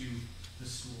over to the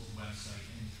school's website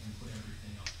and put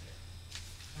everything up there.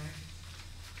 Okay?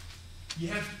 You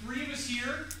have 3 of us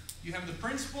here. You have the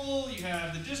principal, you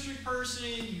have the district person,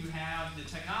 you have the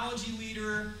technology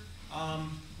leader.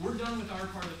 We're done with our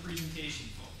part of the presentation,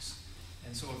 folks.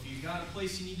 And so if you got a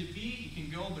place you need to be, you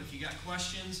can go, but if you got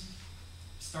questions,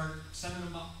 start sending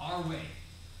them our way.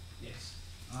 Yes.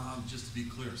 Just to be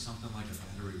clear, something like a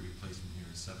battery replacement here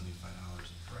is $75.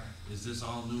 Correct. Is this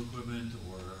all new equipment,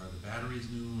 or are the batteries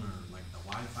new, or like the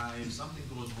Wi-Fi? If something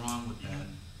goes wrong with that,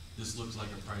 this looks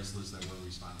like a price list that we're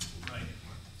responsible for. Right.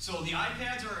 So the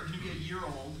iPads are going to be a year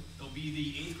old. They'll be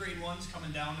the 8th grade ones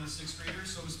coming down to the 6th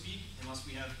graders, so to speak, unless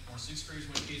we have more 6th graders,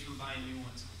 in which case we're buying new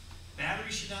ones.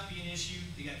 Batteries should not be an issue.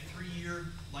 They got 3-year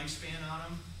lifespan on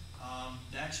them.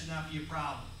 That should not be a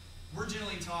problem. We're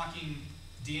generally talking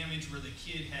damage where the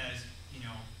kid has,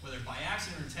 whether by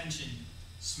accident or intention,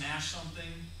 smashed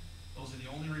something. Those are the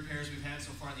only repairs we've had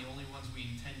so far and the only ones we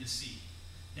intend to see.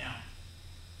 Now,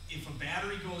 if a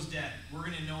battery goes dead, we're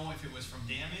going to know if it was from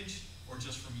damage or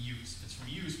just from use. If it's from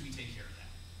use, we take care of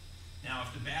that. Now,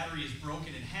 if the battery is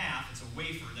broken in half, it's a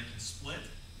wafer that can split.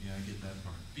 Yeah, I get that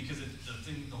part. Because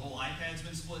the whole iPad's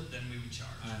been split, then we would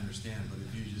charge. I understand, but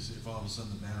if all of a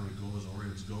sudden the battery goes, or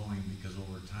it's going because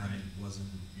over time it wasn't,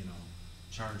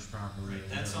 charged properly. Right.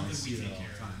 That's something we take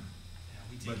care of. Time. Yeah,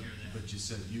 we take care of that. But you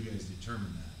said you guys determine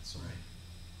that, so. Right.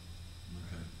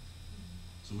 Okay.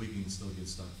 So we can still get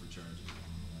stuck for charges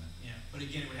along the way. Yeah, but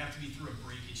again, it would have to be through a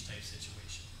breakage type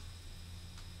situation.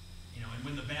 And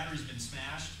when the battery's been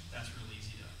smashed, that's real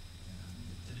easy to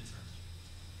determine.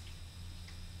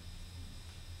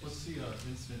 What's the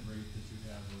incident rate that you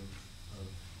have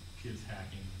of kids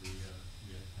hacking the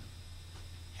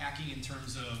Hacking in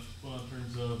terms of? Well, in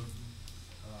terms of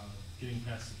getting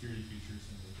past security features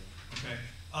and like that.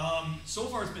 Okay. So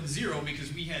far it's been 0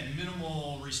 because we had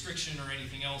minimal restriction or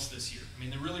anything else this year. I mean,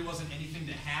 there really wasn't anything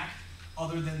to hack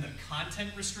other than the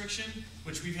content restriction,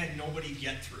 which we've had nobody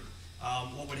get through.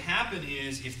 What would happen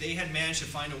is if they had managed to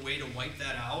find a way to wipe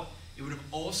that out, it would have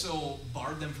also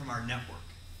barred them from our network.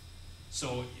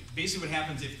 So basically what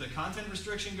happens if the content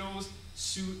restriction goes,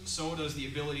 so does the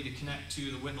ability to connect to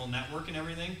the Whitnall network and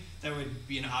everything. That would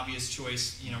be an obvious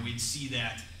choice. We'd see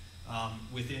that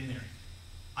within there.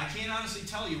 I can't honestly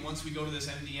tell you once we go to this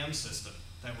MDM system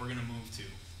that we're going to move to.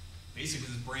 Basically,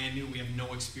 it's brand new. We have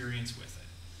no experience with it.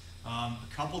 A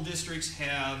couple districts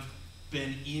have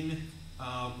been in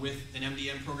with an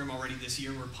MDM program already this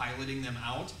year. We're piloting them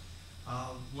out.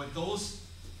 What those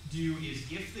do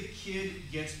is if the kid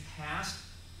gets past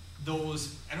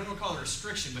those, I don't know what to call it a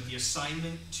restriction, but the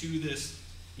assignment to this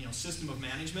system of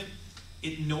management,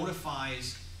 it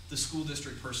notifies the school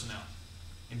district personnel.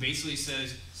 And basically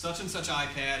says, such and such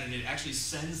iPad, and it actually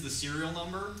sends the serial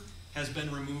number, has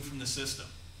been removed from the system.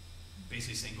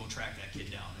 Basically saying, go track that kid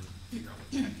down and figure out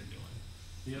what the heck they're doing.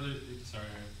 The other, sorry,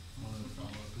 I wanted to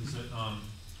follow up, is that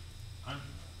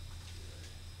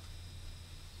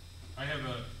I have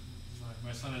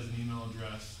my son has an email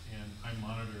address, and I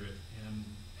monitor it, and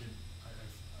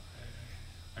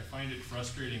I find it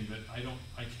frustrating that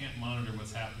I can't monitor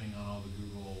what's happening on all the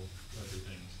Google other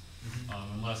things.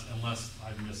 Unless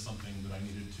I've missed something that I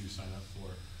needed to sign up for.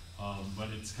 But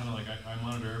it's kind of like I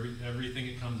monitor everything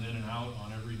that comes in and out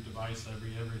on every device,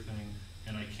 everything,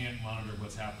 and I can't monitor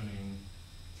what's happening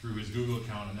through his Google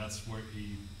account, and that's what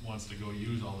he wants to go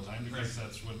use all the time because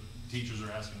that's what teachers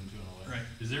are asking him to and all that. Right.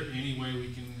 Is there any way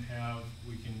we can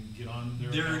get on their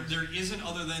accounts? There isn't,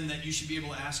 other than that you should be able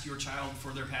to ask your child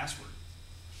for their password.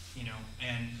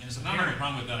 And as a I don't have a parent,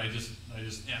 problem with that. I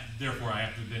just therefore I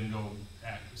have to then go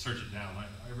search it down.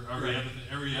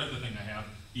 Every other thing I have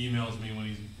emails me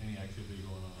when any activity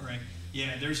going on. Right.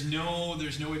 Yeah. There's no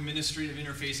administrative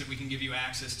interface that we can give you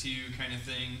access to, kind of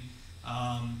thing.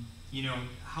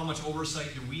 How much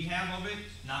oversight do we have of it?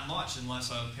 Not much,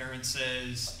 unless a parent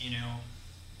says,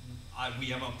 we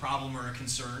have a problem or a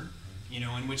concern.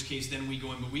 In which case then we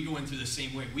go in, but we go in through the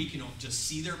same way. We can just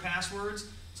see their passwords.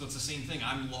 So it's the same thing.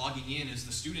 I'm logging in as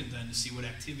the student then to see what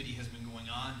activity has been going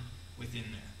on within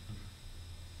there.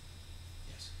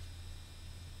 Yes.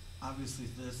 Obviously,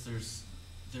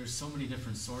 there's so many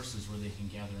different sources where they can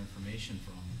gather information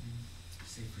from.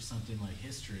 Say for something like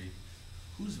history,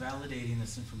 who's validating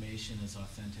this information as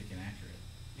authentic and accurate?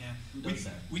 Yeah. Who does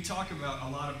that? We talk a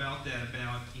lot about that,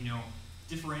 about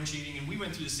differentiating, and we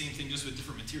went through the same thing just with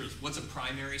different materials. What's a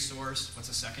primary source? What's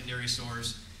a secondary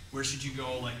source? Where should you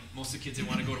go? Like most of the kids, they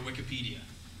want to go to Wikipedia.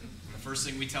 The first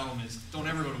thing we tell them is, don't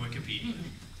ever go to Wikipedia.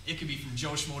 It could be from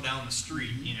Joe Schmo down the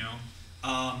street,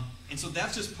 And so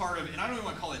that's just part of, and I don't even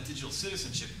want to call it digital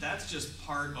citizenship. That's just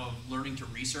part of learning to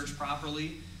research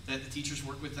properly, that the teachers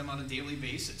work with them on a daily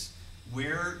basis.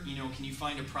 Where, can you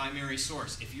find a primary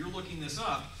source? If you're looking this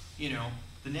up,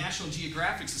 the National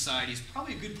Geographic Society is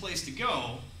probably a good place to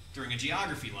go during a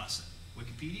geography lesson.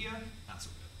 Wikipedia, not so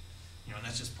good. And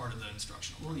that's just part of the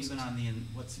instructional process. Even on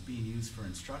what's being used for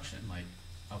instruction, like,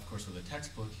 of course, with a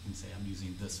textbook, you can say, I'm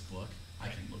using this book. I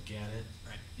Right. can look at it,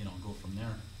 Right. you know, go from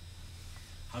there.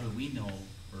 How do we know,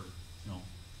 or, you know,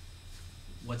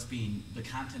 what's being, the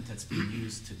content that's being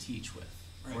used to teach with?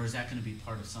 Or Right. is that gonna be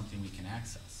part of something we can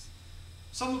access?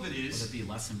 Some of it Whether is. it be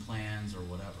lesson plans or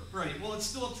whatever. Right, well, it's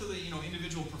still up to the,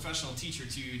 individual professional teacher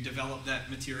to develop that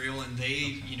material, and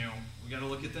they, Okay. we gotta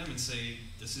look at them and say,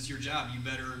 this is your job, you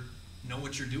better know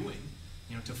what you're doing,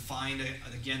 to find,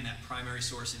 again, that primary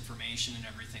source information and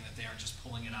everything, that they aren't just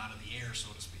pulling it out of the air, so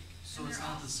to speak. So it's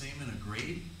not the same in a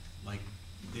grade? Like,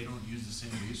 they don't use the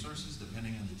same resources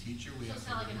depending on the teacher? We So have it's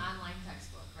to not like an learn- online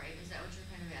textbook, right? Is that what you're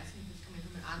kind of asking, if it's coming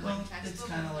from an Well, online textbook? it's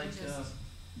kinda or like, just-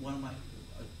 one of my,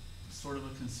 sort of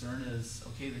a concern is,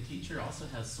 okay, the teacher also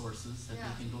has sources that Yeah.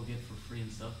 they can go get for free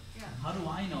and stuff. Yeah. How do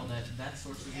I know that that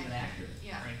source is even accurate?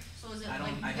 Yeah, Right. so is it I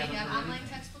like, don't- I they haven't have heard online anything.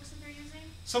 textbooks that they're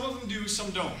using? Some of them do, some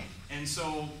don't. Okay. And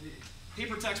so,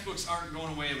 paper textbooks aren't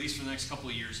going away, at least for the next couple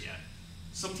of years yet.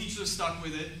 Some teachers are stuck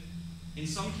with it. In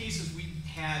some cases, we've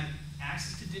had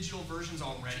access to digital versions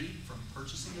already from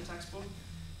purchasing the textbook.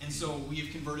 And so we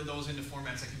have converted those into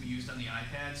formats that can be used on the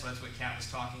iPad. So that's what Kat was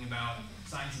talking about,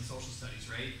 science and social studies,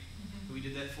 right? Who we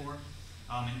did that for.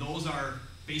 And those are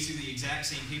basically the exact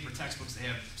same paper textbooks they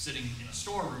have sitting in a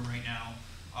storeroom right now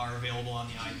are available on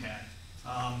the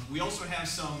iPad. We also have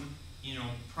some,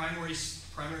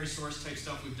 primary source type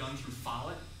stuff we've done through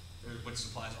Follett, which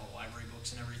supplies all the library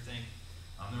books and everything.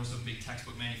 They're also a big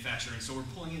textbook manufacturer, and so we're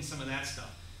pulling in some of that stuff.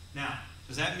 Now,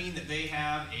 does that mean that they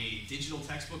have a digital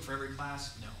textbook for every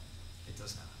class? No, it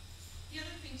does not. The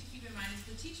other thing to keep in mind is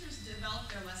the teachers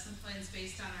develop their lesson plans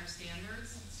based on our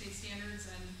standards, state standards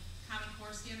and Common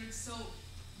Core standards. So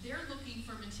they're looking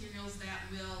for materials that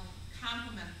will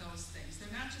complement those things.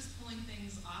 They're not just pulling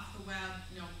things off the web,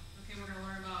 okay, we're gonna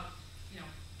learn about,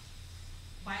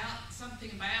 something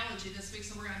in biology this week,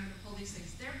 so we're gonna pull these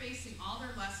things. They're basing all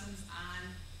their lessons on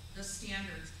the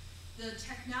standards. The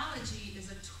technology is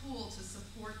a tool to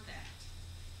support that.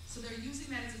 So they're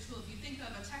using that as a tool. If you think of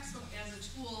a textbook as a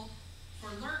tool for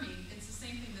learning, it's the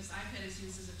same thing this iPad is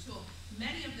used as a tool.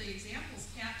 Many of the examples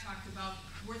Kat talked about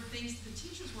were things the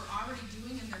teachers were already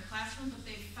doing in their classroom, but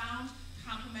they found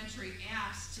complementary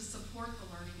apps to support the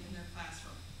learning in their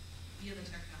classroom via the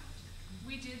technology.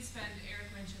 We did spend,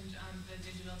 Eric mentioned the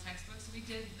digital textbooks, we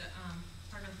did,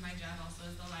 part of my job also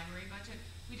is the library budget.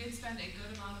 We did spend a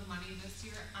good amount of money this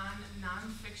year on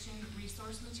nonfiction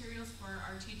resource materials for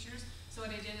our teachers. So what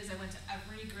I did is I went to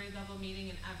every grade level meeting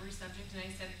in every subject and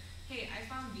I said, hey, I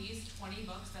found these 20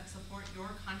 books that support your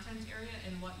content area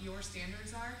and what your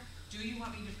standards are. Do you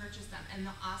want me to purchase them? And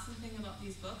the awesome thing about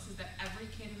these books is that every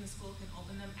kid in the school can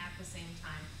open them at the same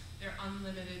time. They're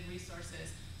unlimited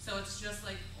resources. So it's just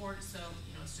like,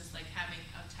 it's just like having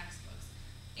textbooks.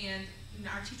 And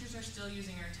our teachers are still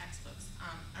using our textbooks.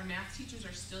 Our math teachers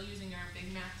are still using our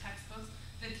big math textbooks.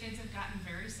 The kids have gotten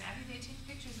very savvy. They take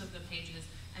pictures of the pages,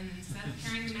 and instead of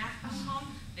carrying the math book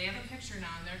home, they have a picture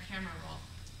now in their camera roll.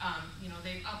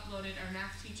 They've uploaded, our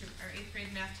 8th grade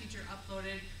math teacher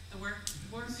uploaded the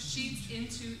worksheets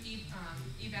into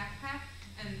e-backpack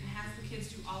and has the kids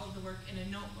do all of the work in a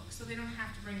notebook. So they don't have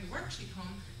to bring the worksheet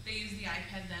home. They use the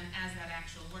iPad then as that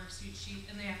actual worksheet,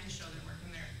 and they have to show their work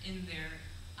in their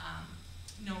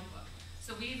notebook.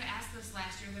 So we've asked this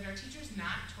last year that our teachers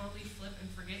not totally flip and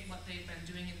forget what they've been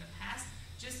doing in the past,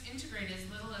 just integrate as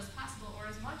little as possible or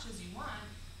as much as you want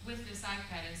with this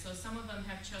iPad. And so some of them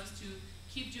have chose to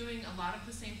keep doing a lot of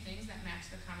the same things that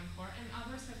match the Common Core, and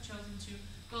others have chosen to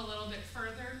go a little bit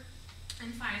further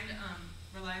and find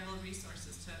reliable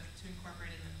resources to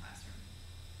incorporate in the classroom.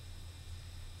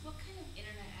 What kind of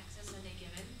internet access are they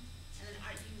given? And then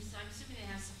so I'm assuming they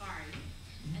have Safari,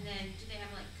 and then do they have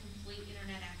like complete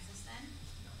internet access then?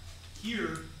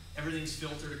 Here, everything's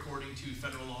filtered according to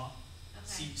federal law.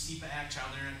 Okay. SEPA Act,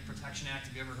 Child Internet Protection Act,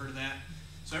 have you ever heard of that?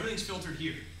 So everything's filtered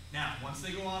here. Now, once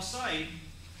they go off-site,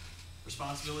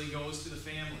 responsibility goes to the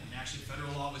family. And actually,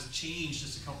 federal law was changed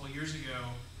just a couple of years ago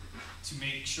to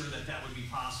make sure that that would be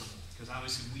possible. Because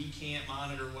obviously, we can't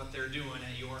monitor what they're doing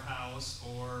at your house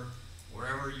or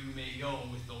wherever you may go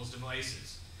with those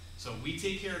devices. So we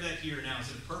take care of that here. Now, is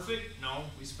it perfect? No.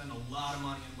 We spend a lot of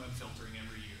money on web filtering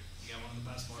every year. We got one of the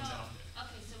best ones out there.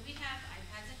 Okay, so we have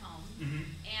iPads at home, Mm-hmm.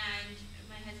 and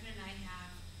my husband and I have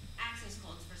access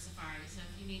codes for Safari. So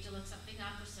if you need to look something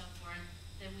up or so forth,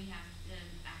 then we have to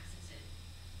access it,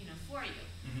 for you.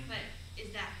 Mhm. But is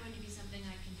that going to be something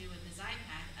I can do with this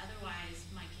iPad? Otherwise,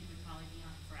 my kid would probably be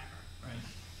on forever. Right.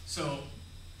 So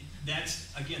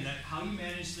that's, again, that how you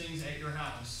manage things at your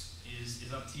house is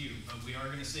up to you. But we are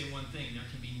going to say one thing: there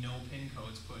can be no PIN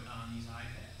codes put on these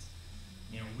iPads.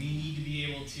 We need to be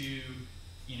able to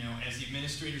as the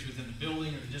administrators within the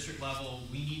building or the district level,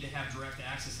 we need to have direct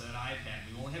access to that iPad.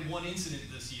 We only had one incident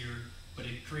this year, but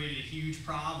it created a huge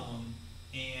problem.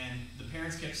 And the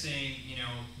parents kept saying,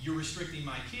 you're restricting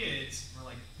my kids. We're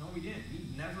like, no, we didn't. We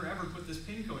never ever put this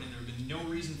PIN code in. There would be no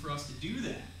reason for us to do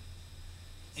that.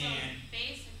 So And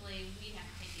basically, we have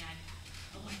to take the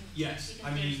iPad away. yes,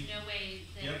 Because there's no way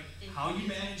that. yep. they How can you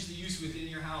use it. manage the use within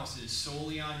your house is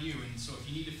solely on you. And so if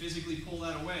you need to physically pull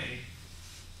that away,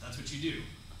 that's what you do.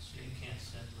 So you can't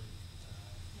set like,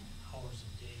 hours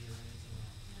a day or anything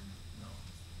like Yeah.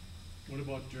 No. What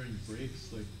about during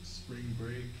breaks, like spring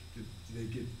break? Do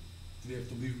they have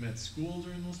to leave them at school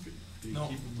during those? Do you No,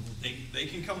 keep them the whole they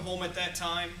can come home at that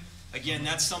time. Again,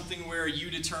 that's something where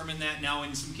you determine that. Now,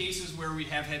 in some cases where we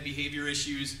have had behavior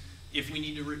issues, if we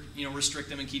need to restrict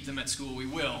them and keep them at school, we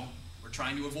will. We're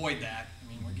trying to avoid that. I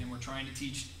mean, again, we're trying to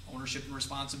teach ownership and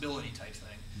responsibility type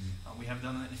thing. We have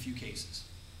done that in a few cases.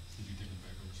 Did you take them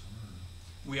back over summer or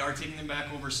no? We are taking them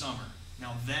back over summer.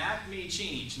 Now, that may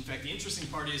change. In fact, the interesting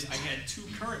part is I had 2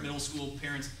 current middle school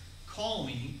parents call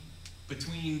me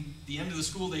between the end of the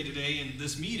school day today and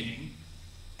this meeting,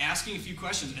 asking a few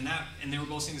questions, and they were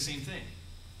both saying the same thing.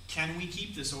 Can we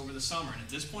keep this over the summer? And at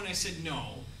this point I said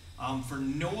no, for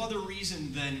no other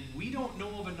reason than we don't know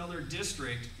of another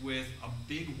district with a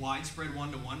big widespread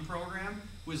one-to-one program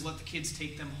who has let the kids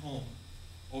take them home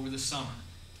over the summer.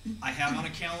 I have on a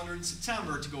calendar in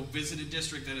September to go visit a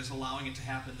district that is allowing it to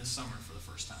happen this summer for the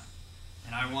first time.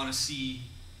 And I want to see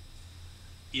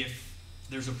if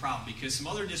there's a problem, because some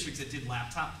other districts that did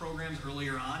laptop programs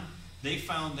earlier on, they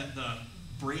found that the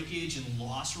breakage and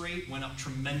loss rate went up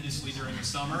tremendously during the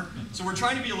summer. So we're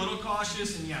trying to be a little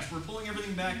cautious, and yes, we're pulling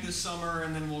everything back this summer,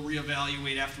 and then we'll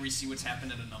reevaluate after we see what's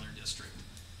happened at another district.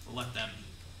 We'll let them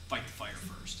fight the fire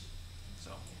first.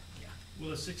 So, yeah.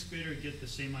 Will a 6th grader get the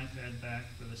same iPad back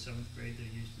for the 7th grade that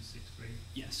he used in 6th grade?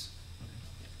 Yes.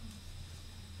 Okay.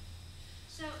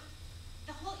 So,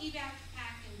 the whole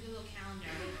e-backpack and Google Calendar,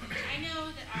 I know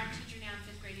that our teacher now in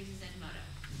 5th grade uses Edmodo,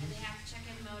 and they have to check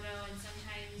Edmodo and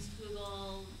sometimes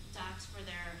Google Docs for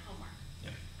their homework.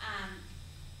 Yep.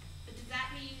 But does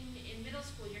that mean in middle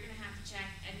school you're going to have to check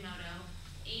Edmodo,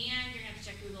 and you're going to have to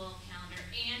check Google Calendar,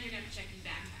 and you're going to have to check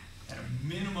e-backpack? At a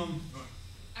minimum,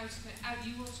 I was just gonna,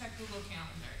 you will check Google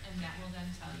Calendar, and that will then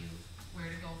tell you where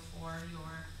to go for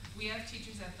your, we have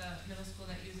teachers at the middle school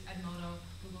that use Edmodo,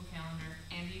 Google Calendar,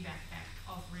 and eBackpack,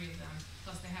 all 3 of them,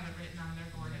 plus they have it written on their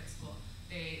board at school.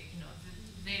 They,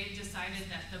 they decided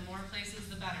that the more places,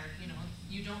 the better,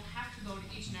 you don't have to go to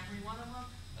each and every one of them,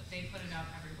 but they put it out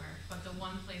everywhere. But the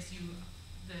one place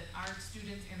that our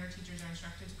students and our teachers are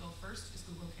instructed to go first is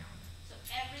Google Calendar. So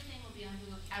everything will be on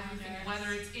Google Calendar. Everything, whether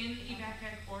it's in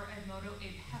eBackpack or Edmodo,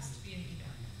 it has to be in it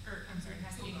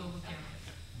has to be Google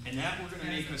Calendar. and that we're going to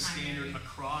That is make the a standard primary.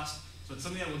 across, so it's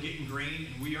something that will get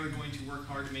ingrained, and we are going to work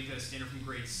hard to make that a standard from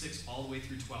grade 6 all the way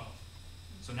through 12.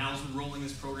 So now as we're rolling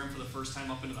this program for the first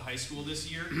time up into the high school this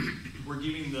year, we're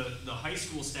giving the high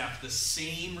school staff the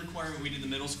same requirement we did the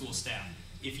middle school staff.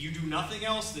 If you do nothing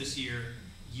else this year,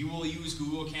 you will use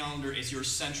Google Calendar as your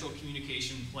central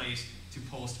communication place to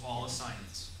post all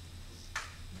assignments.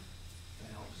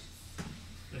 That helps.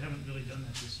 They haven't really done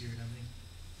that this year, have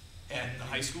they? At the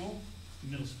high school,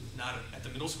 Middle school. not at the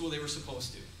middle school, they were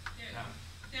supposed to. There, Now,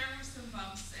 there were some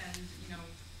bumps and,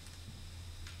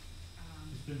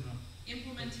 It's been rough.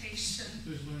 implementation,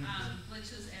 There's learning curve.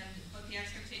 glitches, but the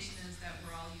expectation is that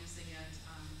we're all using it.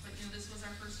 But this was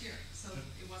our first year, so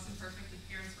it wasn't perfect, the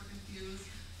parents were confused,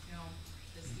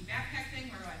 this e-backpack thing,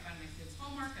 where do I find my kids'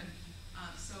 homework? And,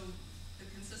 so the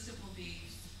consistent will be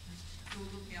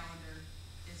Google Calendar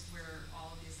is where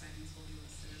all of the assignments will be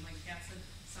listed. And like Kat said,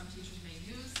 some teachers may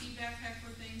use e-backpack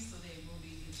for things, so they will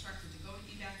be instructed to go to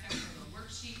e-backpack for the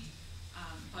worksheet.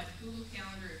 But Google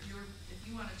Calendar, if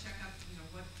you wanna check out,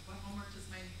 what homework does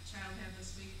my child have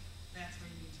this week, that's where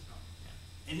you need to go.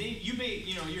 and then you may,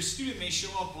 your student may show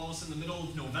up all of a sudden in the middle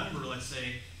of November, let's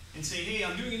say, and say, hey,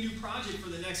 I'm doing a new project for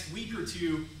the next week or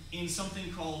two in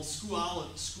something called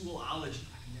Schoology.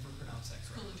 I can never pronounce that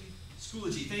correctly.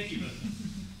 Schoology, thank you.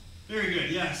 Very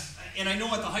good, yes. And I know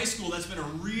at the high school that's been a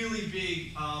really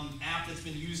big app that's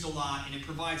been used a lot, and it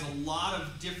provides a lot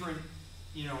of different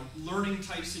learning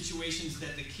type situations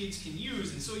that the kids can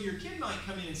use. And so your kid might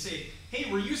come in and say,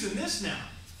 hey, we're using this now.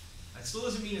 That still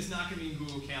doesn't mean it's not going to be in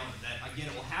Google Calendar. That, again,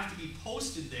 it will have to be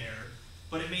posted there,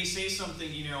 but it may say something,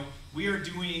 we are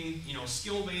doing,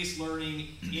 skill-based learning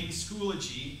in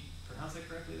Schoology. Pronounce that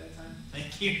correctly that time?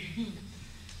 Thank you.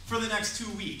 For the next 2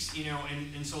 weeks,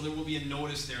 and so there will be a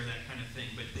notice there, that kind of thing.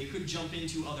 But they could jump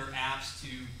into other apps to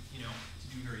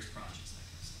do various projects, that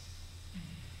kind of stuff.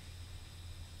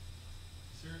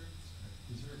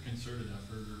 Is a concerted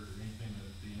effort or anything at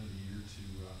the end of the year to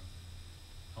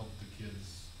help the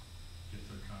kids get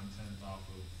their content off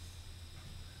of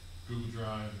Google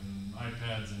Drive and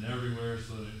iPads and everywhere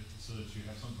so that you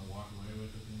have something to walk away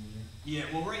with at the end of the year?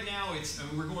 Yeah, well, right now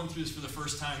we're going through this for the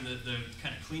first time, the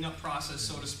kind of cleanup process,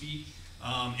 so to speak.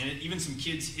 Even some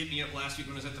kids hit me up last week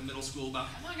when I was at the middle school about,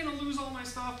 am I going to lose all my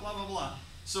stuff, blah, blah, blah.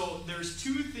 So there's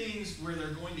two things where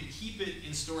they're going to keep it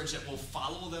in storage that will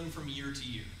follow them from year to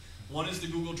year. One is the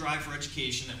Google Drive for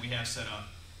Education that we have set up.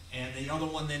 And the other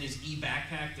one then is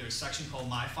eBackpack. There's a section called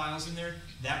My Files in there.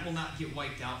 That will not get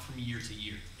wiped out from year to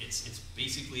year. It's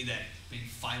basically that big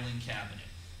filing cabinet.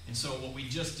 And so what we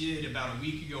just did about a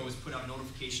week ago was put out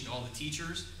notification to all the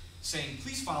teachers saying,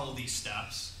 please follow these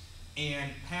steps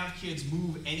and have kids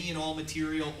move any and all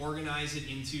material, organize it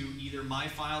into either My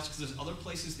Files, because there's other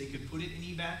places they could put it in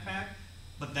eBackpack,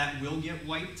 but that will get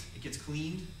wiped. It gets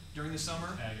cleaned during the summer.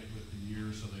 Tag it with the year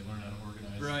so they learn how to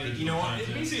organize. Right. You know,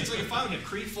 basically it's like a file. You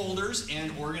create folders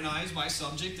and organize by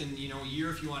subject and, year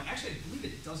if you want. Actually, I believe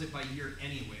it does it by year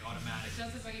anyway, automatically. It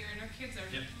does it by year, and our kids are,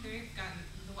 they've gotten,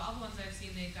 all the ones I've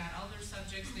seen, they've got all their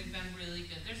subjects, they've been really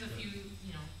good. There's a few,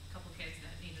 couple kids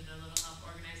that needed a little help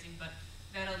organizing, but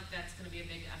that's gonna be a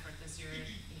big effort this year,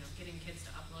 getting kids to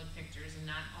upload pictures, and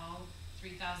not all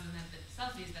 3,000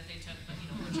 selfies that they took, but,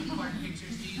 which important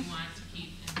pictures do you want to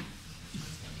keep, and which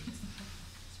ones don't need to stop.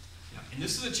 Yeah, and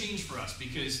this is a change for us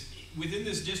because within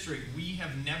this district, we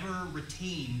have never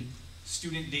retained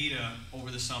student data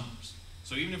over the summers.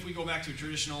 So even if we go back to a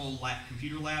traditional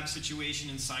computer lab situation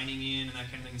and signing in and that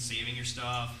kind of thing, and saving your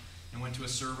stuff, and went to a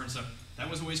server and stuff, that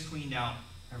was always cleaned out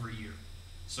every year.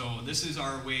 So this is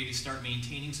our way to start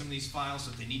maintaining some of these files.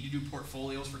 So if they need to do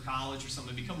portfolios for college or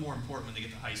something, they become more important when they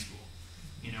get to high school.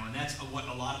 And that's what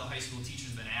a lot of the high school teachers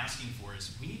have been asking for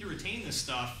is, we need to retain this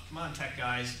stuff. Come on, tech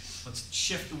guys, let's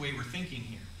shift the way we're thinking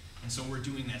here. And so we're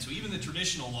doing that. So even the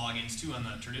traditional logins too on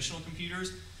the traditional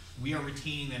computers, we are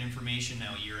retaining that information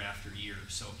now year after year,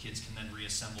 so kids can then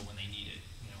reassemble when they need it.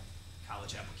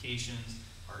 College applications,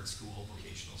 art school,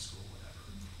 vocational school, whatever.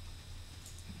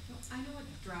 So I know what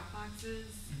Dropbox is.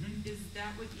 Is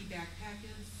that what eBackpack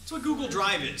is? That's what Google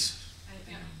Drive is.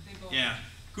 They both. Yeah,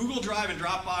 Google Drive and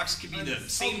Dropbox could be the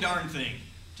same darn thing,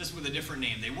 just with a different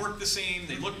name. They work the same,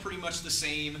 they look pretty much the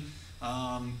same,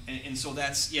 and so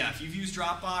that's, if you've used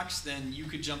Dropbox, then you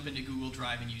could jump into Google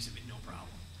Drive and use it with no problem.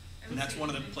 And that's one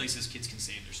of the places kids can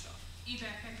save their stuff.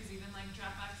 eBackpack is even like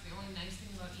Dropbox. The only nice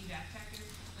thing about eBackpack is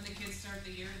when the kids start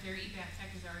the year, their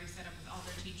eBackpack is already set up with all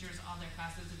their teachers, all their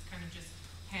classes. It's kind of just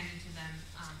handed to them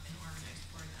and organized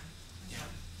for them. So,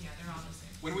 they're all the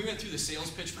same. When we went through the sales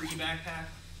pitch for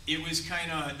eBackpack, it was kind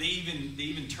of, they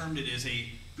even termed it as a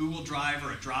Google Drive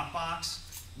or a Dropbox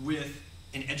with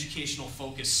an educational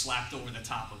focus slapped over the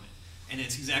top of it. And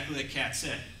it's exactly like Kat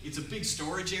said. It's a big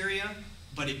storage area,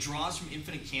 but it draws from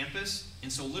Infinite Campus,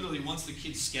 and so literally once the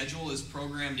kid's schedule is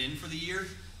programmed in for the year,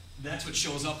 that's what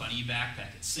shows up on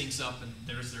eBackpack. It syncs up, and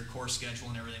there's their course schedule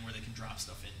and everything where they can drop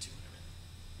stuff into and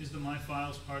everything. Is the My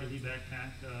Files part of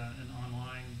eBackpack an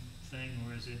online thing,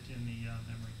 or is it in the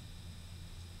memory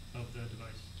of the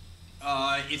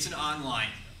device? It's an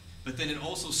online, but then it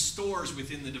also stores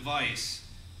within the device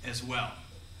as well.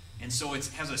 And so it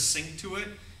has a sync to it.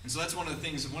 And so that's one of the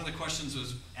things, one of the questions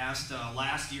was asked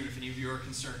last year, if any of you are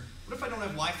concerned, what if I don't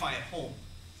have Wi-Fi at home?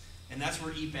 And that's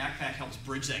where eBackpack helps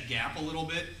bridge that gap a little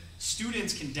bit.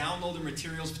 Students can download their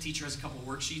materials. If a teacher has a couple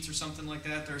worksheets or something like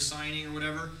that they're assigning or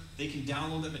whatever, they can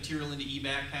download that material into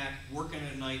eBackpack, work on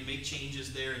it at night, make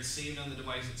changes there, it's saved on the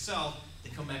device itself. They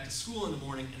come back to school in the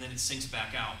morning, and then it syncs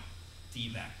back out to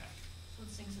eBackpack. So it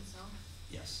syncs itself?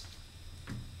 Yes.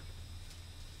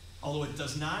 Although it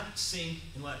does not sync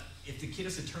if the kid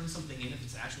has to turn something in, if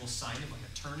it's an actual assignment, like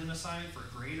a turn-in assignment for a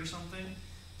grade or something,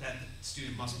 that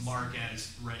student must mark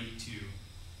as ready to,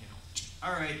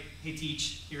 all right, hey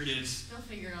teach, here it is. They'll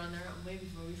figure it out on their own way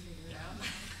before we figure it out.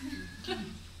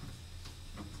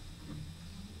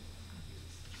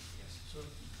 So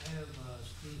I have a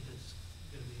student that's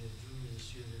gonna be a junior this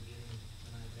year, they're getting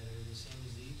an iPad, are they the same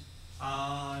as these?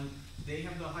 They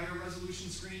have the higher resolution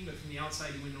screen, but from the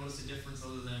outside you wouldn't notice a difference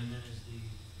other than. And then is the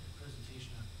presentation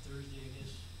on Thursday, I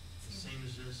guess, the same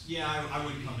as this? Yeah, I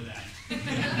wouldn't come to that.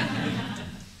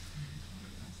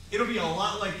 It'll be a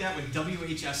lot like that with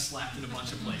WHS slapped in a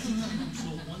bunch of places. So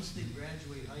once they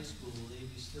graduate high school, will they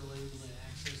be still able to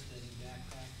access that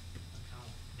eBackpack account?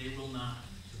 They will not.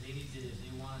 So they need to,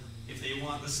 if they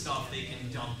want the stuff, they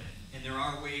can dump it. And there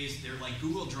are ways, like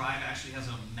Google Drive actually has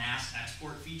a mass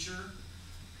export feature.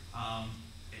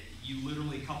 You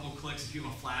literally, a couple clicks, if you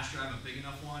have a flash drive, a big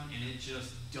enough one, and it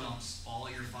just dumps all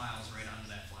your files right onto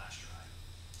that flash drive.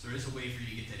 So there is a way for you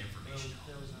to get that That information was, out.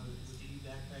 that was on, with the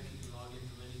e-backpack, you can log in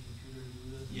from any computer and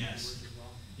do it. Yes. Work as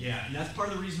well. Yeah, and that's part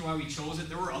of the reason why we chose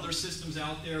it. There were other systems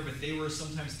out there, but they were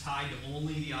sometimes tied to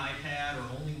only the iPad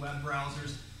or only web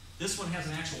browsers. This one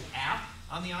has an actual app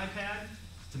on the iPad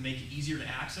to make it easier to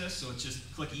access, so it's just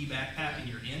click e-backpack and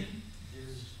you're in.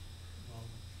 There's, well,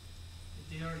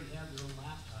 if they already have their own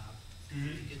laptop, to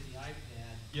get the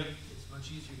iPad, Yep. it's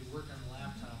much easier to work on the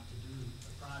laptop to do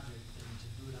a project than to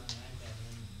do it on the iPad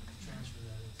and then transfer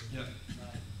that into Yep. the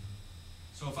drive.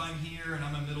 So if I'm here and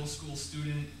I'm a middle school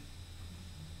student,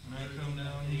 and I come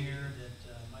down here,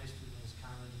 That, my student has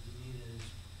commented to me that is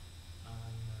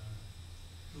on,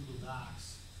 Google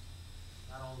Docs,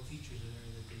 not all the features are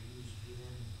there that they use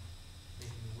within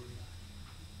making the Word doc.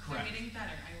 correct. They're getting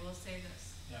better, I will say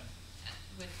this. Yeah.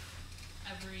 With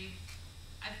every,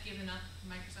 I've given up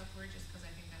Microsoft Word just because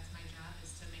I think that's my job,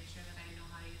 is to make sure that I know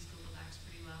how to use Google Docs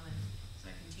pretty well and so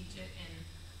I can teach it. And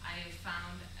I have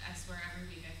found, I swear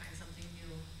every week I find something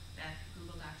new that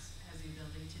Google Docs has the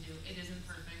ability to do. It isn't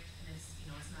perfect and it's, you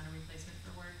know, it's not a replacement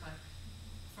for Word, but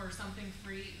for something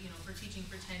free, you know, for teaching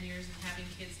for 10 years and having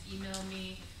kids email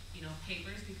me, you know,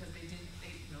 papers because they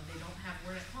don't have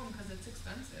Word at home because it's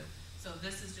expensive. So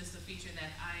this is just a feature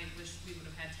that I wish we would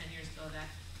have had 10 years ago that,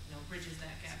 you know, bridges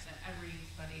that gap, that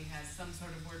everybody has some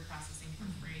sort of word processing for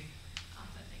free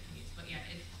that they can use. But yeah,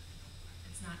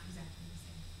 it's not exactly the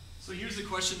same. So here's the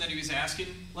question that he was asking.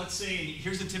 Let's say,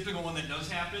 here's a typical one that does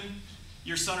happen.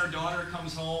 Your son or daughter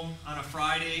comes home on a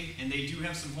Friday and they do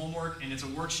have some homework and it's a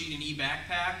worksheet in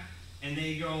e-backpack and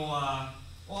they go,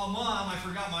 well, Mom, I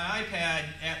forgot my iPad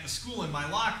at the school in my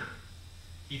locker.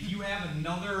 If you have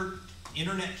another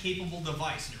internet-capable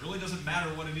device, and it really doesn't matter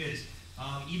what it is,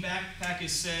 e-backpack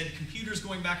has said computers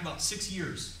going back about 6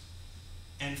 years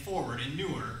and forward and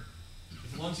newer,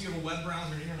 as long as you have a web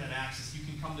browser and internet access, you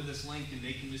can come to this link and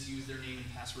they can just use their name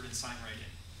and password and sign right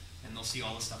in. And they'll see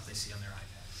all the stuff they see on their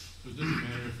iPads. So it doesn't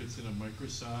matter if it's in a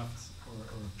Microsoft or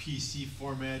a PC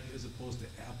format as opposed to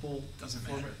Apple Doesn't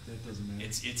format? matter. That doesn't matter.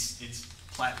 It's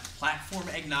platform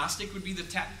agnostic would be the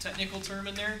technical term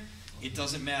in there. It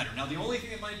doesn't matter. Now the only thing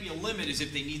that might be a limit is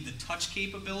if they need the touch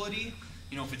capability.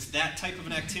 You know, if it's that type of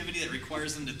an activity that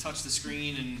requires them to touch the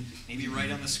screen and maybe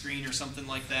write on the screen or something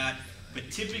like that.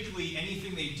 But typically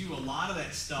anything they do, a lot of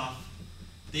that stuff,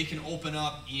 they can open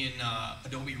up in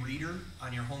Adobe Reader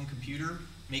on your home computer,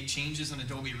 make changes in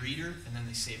Adobe Reader, and then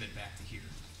they save it back to here.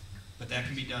 But that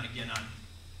can be done again on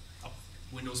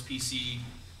a Windows PC,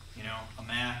 you know, a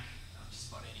Mac, just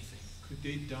about anything. Could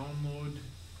they download,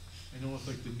 I know with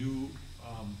like the new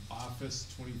Office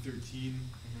 2013,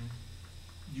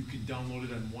 you could download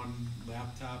it on one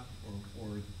laptop or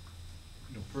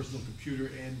you know, personal computer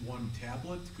and one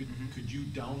tablet. Could you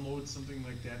download something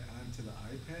like that onto the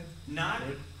iPad? Not.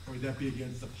 Or would that be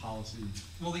against the policy?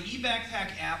 Well, the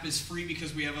eBackpack app is free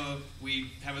because we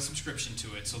have a subscription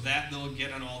to it, so that they'll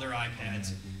get on all their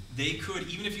iPads. They could,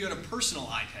 even if you had a personal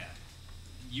iPad,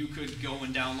 you could go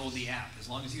and download the app. As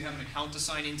long as you have an account to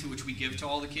sign into, which we give to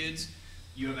all the kids,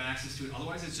 you have access to it.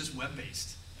 Otherwise, it's just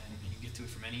web-based, and you get to it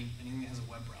from anything that has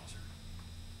a web browser.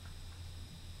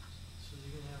 So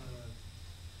you're gonna have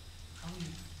how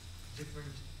many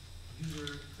different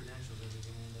user credentials are you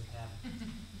gonna end up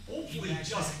having? Hopefully,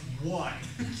 just one.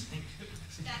 Thank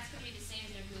goodness. That's gonna be the same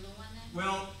as their Google one then?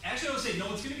 Well, actually, I would say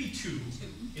no. It's going to be two.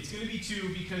 It's going to be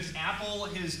two because Apple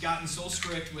has gotten so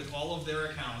strict with all of their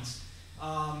accounts.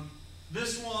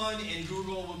 This one and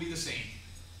Google will be the same,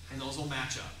 and those will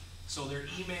match up. So their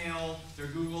email, their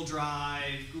Google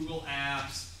Drive, Google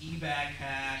Apps,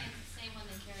 eBackpack. It's the same one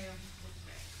they carry over to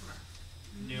fifth grade. Correct.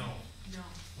 No, No.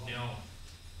 no,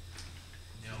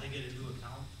 So no. they get a new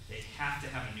account? They have to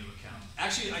have a new account.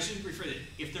 Actually, I shouldn't rephrase it.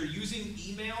 If they're using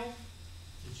email,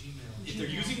 The Gmail? if they're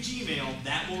using Gmail,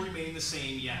 that will remain the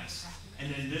same, yes.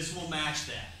 And then this will match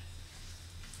that.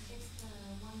 It's the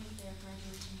one with their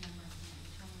graduation number,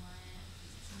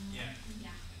 Yeah. Yeah.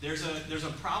 There's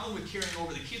a problem with carrying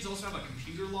over. The kids also have a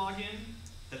computer login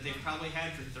that they've probably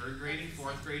had for 3rd grade and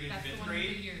 4th grade and 5th grade. That's the one for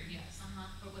your, yes. Uh-huh.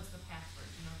 But what's the password?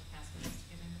 Do you know what the password is to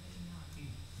get into the email?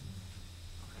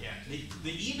 Yeah,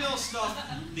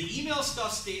 the email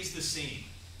stuff stays the same.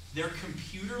 Their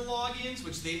computer logins,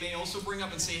 which they may also bring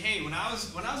up and say, hey, when I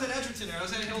was at Edgerton or I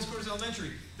was at Hills Quarters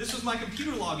Elementary, this was my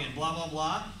computer login, blah blah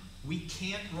blah. We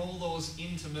can't roll those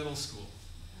into middle school.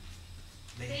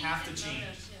 They have to use change.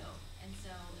 Edmodo too,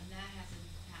 and that has a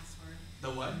password. The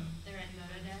what? Their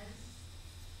Edmodo does.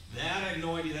 That I have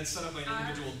no idea. That's set up by an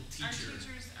individual Our teacher.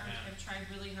 teachers have tried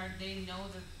really hard. They know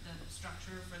the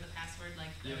structure for the password,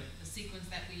 like the sequence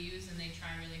that we use, and they try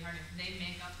really hard. If they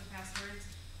make up the passwords,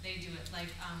 they do it.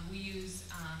 Like we use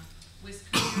WISC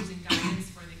computers and guidance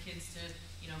for the kids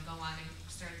go on and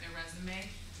start their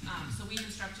resume. So we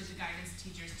instructed the guidance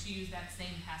teachers to use that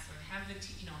same password, have the,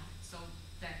 so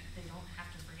that they don't have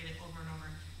to forget it over and over.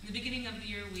 In the beginning of the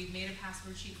year, we made a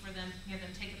password sheet for them, we had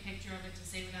them take a picture of it to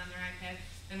save it on their iPad,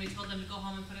 then we told them to go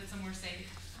home and put it somewhere safe.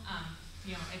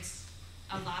 It's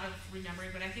a lot of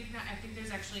remembering, but I think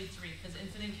there's actually 3, because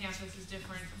Infinite Campus is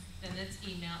different, then it's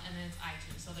email, and then it's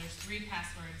iTunes. So there's 3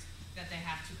 passwords that they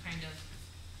have to kind of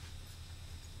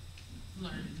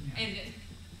learn. And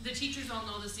the teachers all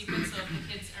know the secret, so if the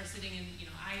kids are sitting in,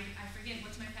 I forget,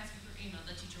 what's my password for email,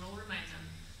 the teacher will remind them,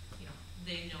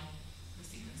 they know the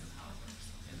sequence of how it works.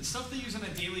 The stuff they use on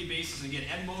a daily basis, and again,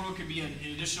 Edmodo could be an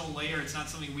additional layer. It's not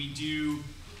something we do,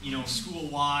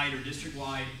 school-wide or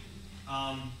district-wide.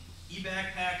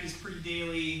 eBackpack is pretty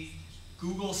daily.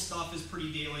 Google stuff is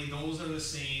pretty daily. Those are the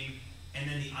same. And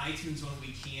then the iTunes one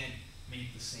we can't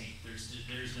make the same.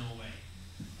 There's no way.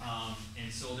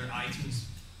 And so their iTunes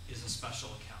is a special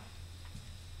account.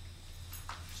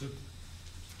 So,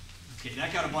 okay,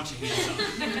 that got a bunch of hands up.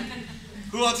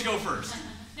 Who wants to go first?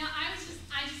 Now, I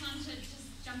just wanted to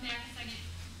just jump back a second.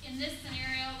 In this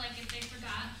scenario, like if they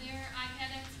forgot their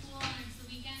iPad at school and it's the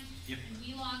weekend, Yep. and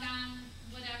we log on,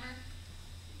 whatever,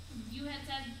 you had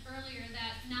said earlier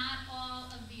that not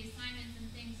all of the assignments and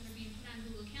things that are being put on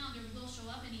Google Calendar will show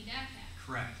up in eBackpack.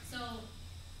 Correct. So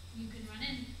you can run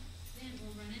into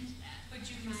that. But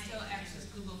you can still access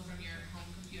Google from your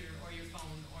home computer or your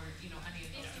phone or, any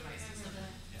of those devices.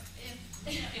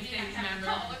 If they remember.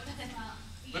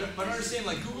 But understand,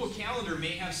 like Google Calendar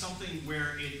may have something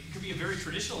where it could be a very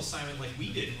traditional assignment like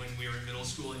we did when we were in middle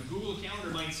school, and Google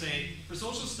Calendar might say, for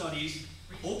social studies,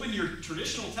 open your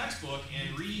traditional textbook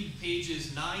and read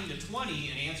pages 9 to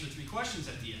 20 and answer 3 questions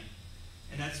at the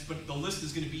end. But the list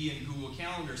is going to be in Google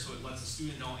Calendar, so it lets the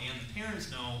student know and the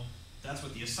parents know that's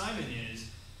what the assignment is.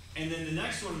 And then the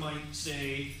next one might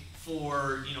say,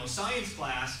 for science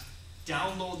class,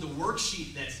 download the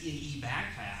worksheet that's in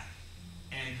eBackpack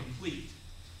and complete.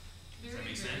 Does that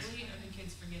Very make sense? rarely are the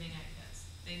kids forgetting iPads.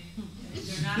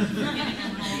 They're not forgetting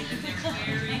them home,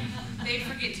 and they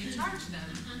forget to charge them.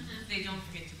 They don't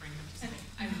forget to bring them to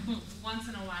school. Once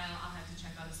in a while, I'll have to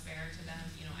check out a spare to them.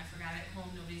 I forgot it at home,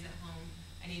 nobody's at home.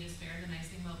 I need a spare. The nice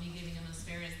thing about me giving them a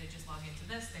spare is they just log into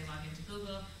this, they log into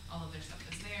Google, all of their stuff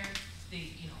is there.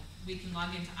 We can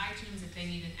log into iTunes if they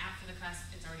need an app for the class.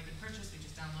 It's already been purchased. We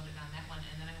just download it on that one,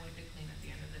 and then I wipe it clean at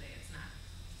the end of the day. It's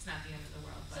not the end of the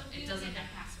world, but So it we doesn't get have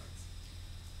their passwords.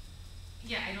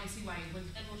 Yeah, I don't see why you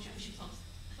wouldn't. Then we should post.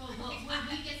 But will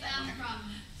we get them from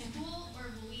school,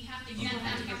 or will we have to You get will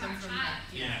have to them get from them our from child?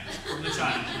 Yeah, from the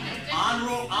child.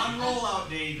 On rollout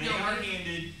day, they are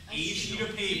handed a sheet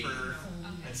of paper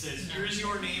that says, here's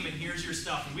your name and here's your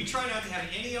stuff. And we try not to have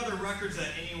any other records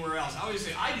that anywhere else. I always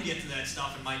say I can get to that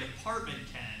stuff and my department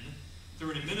can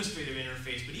through an administrative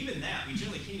interface, but even that, we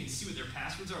generally can't even see what their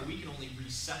passwords are. We can only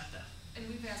reset them. And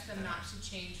we've asked them not to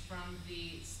change from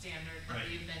the standard that Right.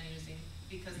 we've been using,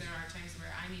 because there are times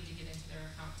where I need to get into their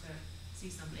account to see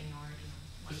something or,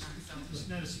 whatnot, so. Isn't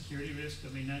that a security risk? I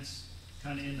mean, that's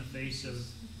kind of in the face of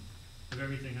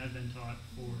everything I've been taught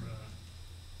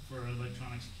for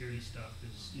electronic security stuff,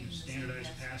 is, standardized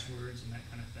passwords and that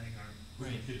kind of thing are.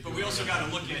 Right. But we also got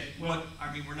to look at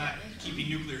we're not keeping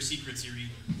nuclear secrets here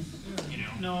either.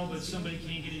 No, but somebody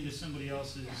can't get into somebody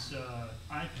else's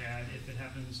iPad if it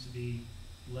happens to be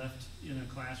left in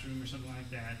a classroom or something like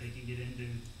that. They can get into,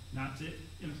 not to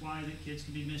imply that kids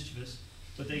can be mischievous,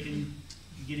 but they can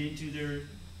get into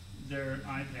their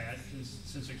iPad,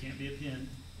 since there can't be a PIN.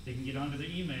 They can get onto their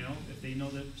email if they know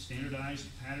the standardized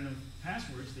pattern of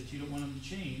passwords that you don't want them to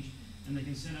change, and they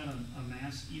can send out a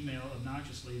mass email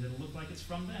obnoxiously that'll look like it's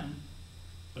from them,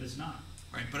 but it's not.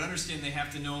 Right, but understand they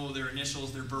have to know their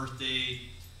initials, their birthday.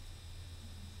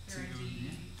 Their ID.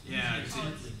 Yeah,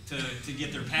 to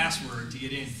get their password to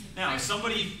get in. Now,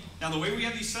 the way we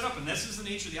have these set up, and this is the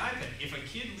nature of the iPad, if a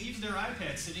kid leaves their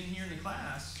iPad sitting here in the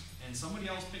class and somebody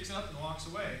else picks it up and walks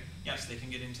away, yes, they can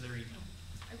get into their email.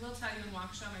 I will tell you, in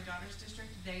Waukesha, my daughter's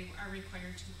district, they are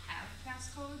required to have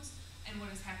passcodes, and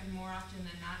what has happened more often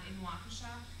than not in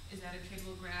Waukesha is that a kid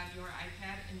will grab your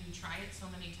iPad and you try it so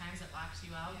many times it locks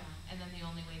you out, and then the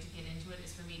only way to get into it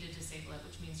is for me to disable it,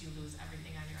 which means you lose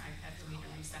everything on your iPad for me to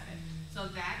reset it.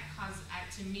 So that causes,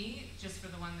 to me, just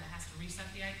for the one that has to reset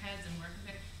the iPads and work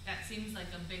with it, that seems like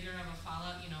a bigger of a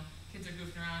fallout. Kids are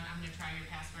goofing around, I'm gonna try your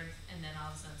password, and then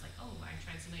all of a sudden it's like, oh, I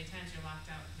tried so many times, you're locked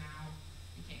out, now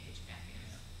you can't get you back in.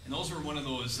 And those were one of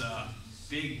those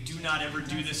big do not ever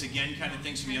do this again kind of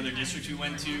things from the other districts we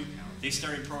went to. They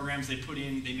started programs, they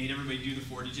made everybody do the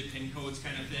 4-digit PIN codes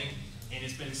kind of thing. and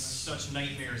it's been such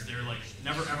nightmares. They're like,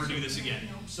 never ever do this again.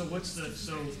 So what's the,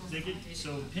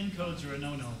 so PIN codes are a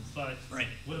no-no, but Right.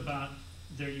 what about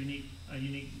their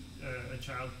a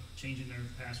child changing their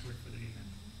password for the event?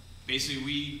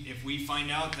 Basically, if we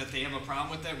find out that they have a problem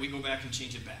with that, we go back and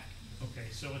change it back. Okay,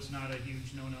 so it's not a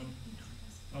huge no-no?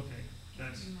 Okay,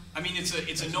 that's, I mean,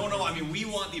 it's a no-no. I mean, we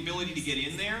want the ability to get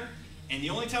in there, and the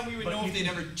only time we would But know you if they'd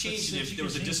can- ever but changed it since if you there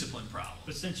was a can change- discipline problem.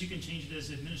 but since you can change it as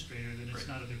administrator, then it's Right.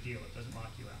 not a big deal, it doesn't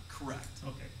lock you out. Correct.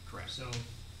 Okay. Correct. So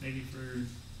maybe for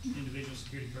individual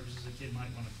security purposes, a kid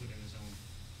might want to put in his own.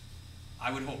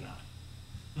 I would hope not.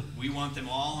 We want them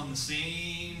all on the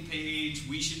same page.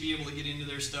 We should be able to get into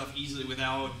their stuff easily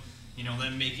without,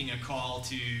 them making a call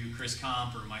to Chris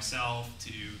Comp or myself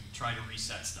to try to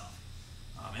reset stuff.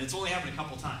 And it's only happened a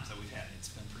couple times that we've had it. It's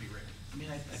been pretty rare. I mean,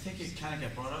 I think it kind of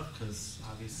got brought up because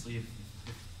obviously if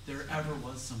there ever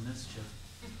was some mischief,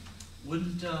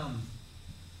 wouldn't, I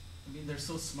mean, they're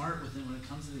so smart with it when it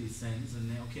comes to these things, and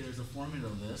okay, there's a formula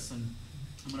to this, and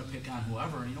I'm going to pick on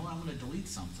whoever, and you know what, I'm going to delete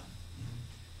something.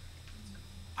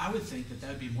 I would think that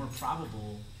would be more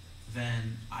probable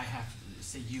than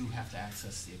you have to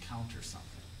access the account or something.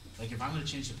 Like if I'm going to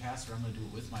change the password, I'm going to do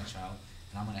it with my child,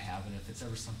 and I'm going to have it. If it's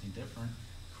ever something different,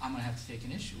 I'm going to have to take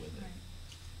an issue with it.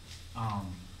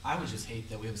 I would just hate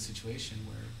that we have a situation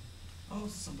where,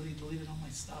 somebody deleted all my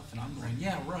stuff, and I'm going,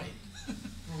 yeah, right.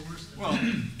 Well,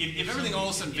 if everything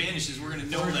all of a sudden vanishes, we're going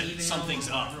to know Or that email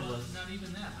something's or up. whatever. Not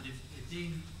even that, but if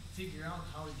they figure out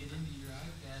how to get into your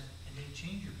iPad and they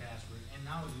change your password, and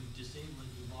now you've disabled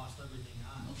it, you've lost everything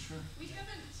on. Oh, sure. We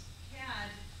haven't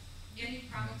had any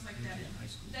problems like that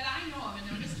that I know of. And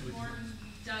now Mr. Gordon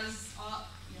does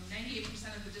 98%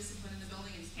 of the discipline in the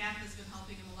building, and Kath has been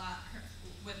helping him a lot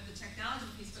with the technology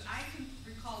piece. But I can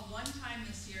recall one time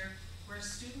this year where a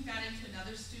student got into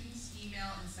another student's email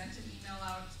and sent an email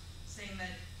out saying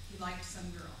that he liked some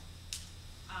girl,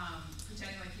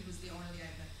 pretending like he was the owner of the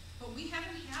iPad. But we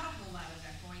haven't had a whole lot of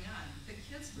that going on. The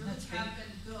kids really have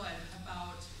been good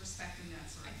about respecting that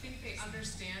sort I of think thing. they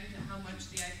understand how much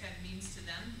the iPad means to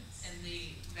them and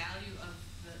the value of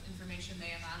the information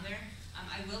they have on there.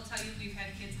 I will tell you, we've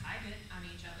had kids hide it on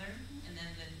each other, and then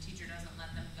the teacher doesn't let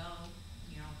them go,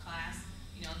 class.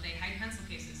 They hide pencil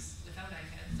cases without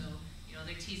iPads, so,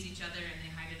 they tease each other and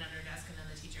they hide it under a desk, and then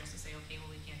the teacher has to say, okay,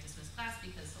 well, we can't dismiss class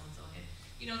because so-and-so hid.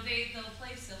 They'll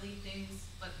play silly things,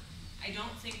 but I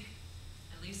don't think,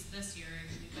 at least this year,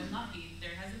 we've been lucky,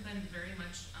 there hasn't been very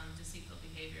much deceitful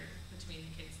behavior between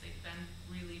the kids. They've been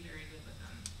really very good with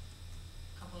them.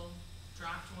 A couple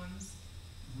dropped ones,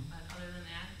 but other than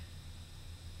that,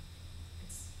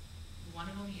 it's one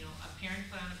of them, a parent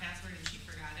put on a password and she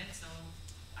forgot it, so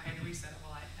I had to reset it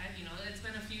while I had, it's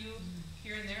been a few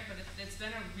here and there, but it's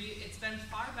been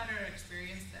far better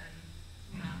experience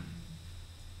than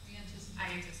We anticipate. I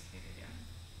anticipated, yeah.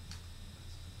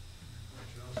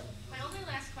 My only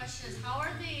last question is, how are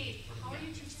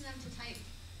you teaching them to type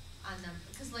on them?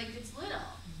 Because it's little,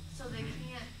 so they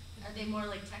can't, are they more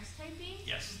like text typing?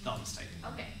 Yes, thumbs typing.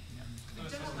 Okay,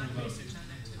 We've done a lot of research on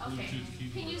that too. okay.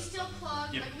 Can you still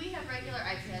plug, Yep. we have regular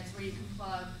iPads where you can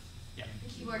plug Yeah. the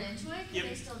keyboard into it, Yep.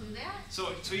 can they still do that?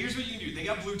 So here's what you can do. They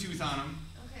got Bluetooth on them.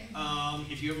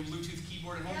 Okay. If you have a Bluetooth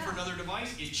keyboard at home for Yeah. another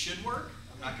device, it should work.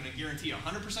 I'm not going to guarantee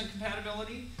 100%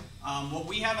 compatibility. What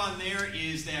we have on there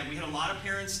is that we had a lot of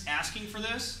parents asking for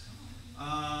this.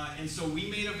 And so we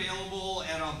made available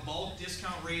at a bulk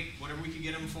discount rate, whatever we could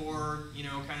get them for,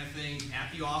 kind of thing,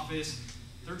 at the office.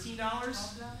 $13?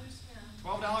 $12? Yeah.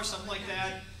 $12, something like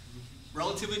that.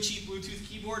 Relatively cheap Bluetooth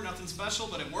keyboard, nothing special,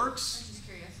 but it I'm works. just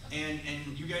curious. Okay.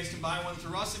 And you guys can buy one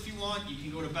through us if you want. You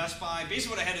can go to Best Buy.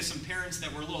 Basically what I had is some parents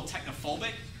that were a little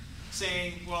technophobic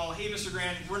saying, well, hey, Mr.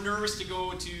 Grant, we're nervous to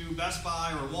go to Best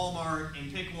Buy or Walmart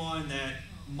and pick one that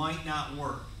might not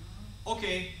work.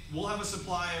 Okay, we'll have a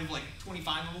supply of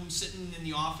 25 of them sitting in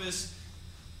the office.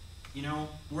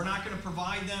 We're not going to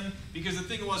provide them because the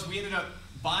thing was we ended up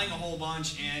buying a whole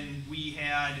bunch and we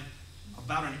had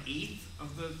about an eighth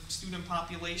of the student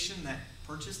population that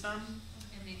purchased them.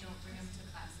 And they don't bring them to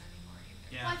class anymore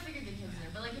either. Yeah. Well, I figured the kids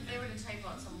did, but if they were to type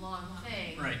out some long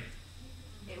thing, Right.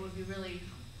 it would be really,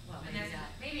 well, And maybe that's- not.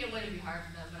 Maybe it wouldn't be hard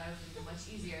for them, but I would think it much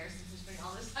easier since they're spending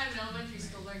all this time in elementary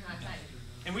school learning how to type.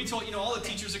 And we told, all the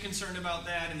teachers are concerned about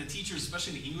that, and the teachers,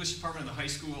 especially in the English department of the high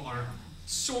school, are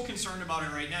so concerned about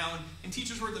it right now, and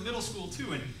teachers were at the middle school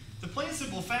too. And the plain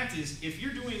simple fact is, if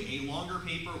you're doing a longer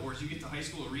paper, or as you get to high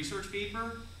school, a research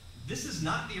paper, this is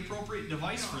not the appropriate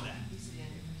device for that. You sit on your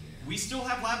computer. We still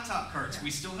have laptop carts.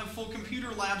 We still have full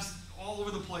computer labs all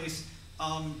over the place.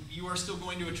 You are still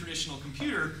going to a traditional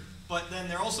computer, but then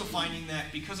they're also finding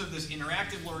that because of this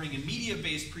interactive learning and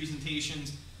media-based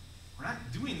presentations, we're not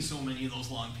doing so many of those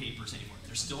long papers anymore.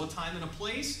 There's still a time and a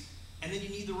place, and then you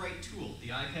need the right tool. The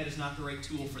iPad is not the right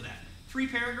tool for that. 3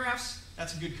 paragraphs,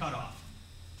 that's a good cutoff.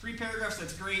 3 paragraphs,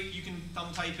 that's great. You can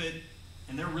thumb type it,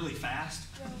 and they're really fast,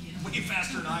 way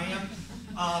faster than I am.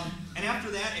 And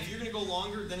after that, if you're going to go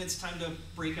longer, then it's time to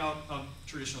break out a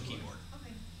traditional keyboard.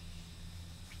 Okay.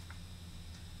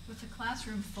 With a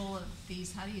classroom full of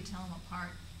these, how do you tell them apart?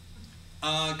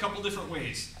 A couple different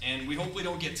ways, and we hopefully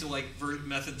don't get to like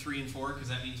method 3 and 4 because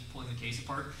that means pulling the case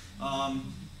apart.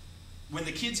 When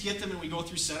the kids get them and we go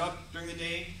through setup during the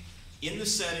day, in the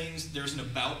settings there's an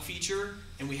about feature,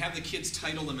 and we have the kids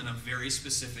title them in a very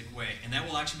specific way, and that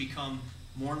will actually become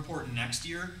more important next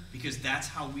year because that's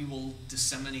how we will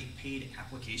disseminate paid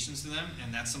applications to them,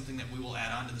 and that's something that we will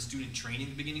add on to the student training at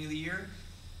the beginning of the year.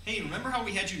 Hey, remember how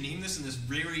we had you name this in this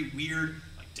very weird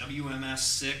like WMS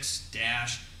 6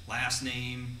 dash last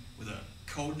name with a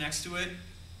code next to it?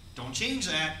 Don't change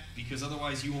that because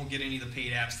otherwise you won't get any of the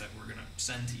paid apps that we're going to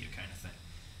send to you kind of thing.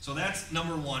 So that's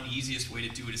number one, easiest way to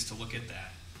do it is to look at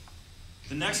that.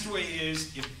 The next way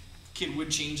is if kid would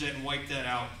change that and wipe that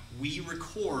out, we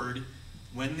record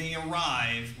when they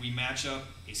arrive, we match up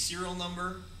a serial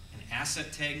number, an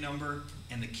asset tag number,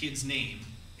 and the kid's name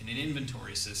in an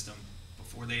inventory system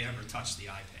before they ever touch the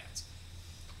iPads.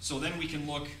 So then we can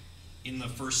look in the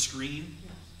first screen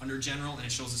under general and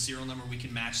it shows the serial number, we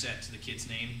can match that to the kid's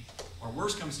name. Or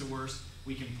worst comes to worst,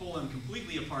 we can pull them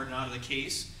completely apart and out of the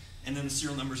case, and then the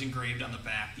serial number is engraved on the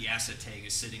back, the asset tag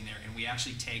is sitting there, and we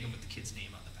actually tag them with the kid's name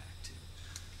on the back too.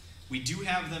 We do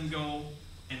have them go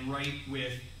and write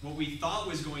with what we thought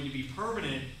was going to be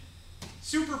permanent,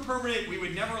 super permanent, we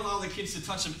would never allow the kids to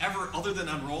touch them ever other than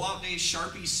on rollout days,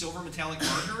 Sharpie silver metallic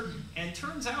marker, and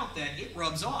turns out that it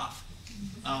rubs off.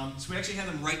 So we actually have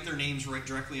them write their names right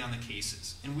directly on the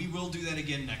cases. And we will do that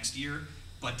again next year,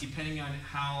 but depending on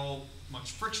how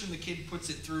much friction the kid puts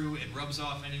it through, it rubs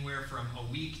off anywhere from a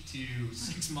week to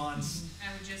 6 months. I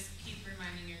would just keep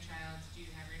reminding your child, do you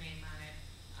have your name on it?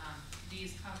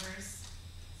 These covers,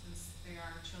 since they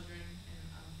are children and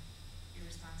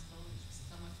irresponsible,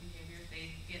 somewhat behavior,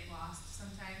 they get lost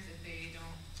sometimes if they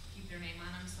don't keep their name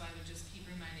on them, so I would just keep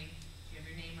reminding, do you have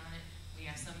your name on it? We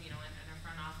have some, in our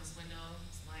front office window,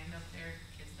 it's lined up there,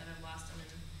 kids that have lost them and,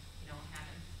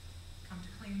 haven't come to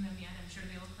claim them yet. I'm sure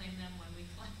they will claim them when we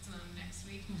collect them next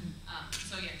week.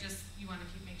 So yeah, just, you want to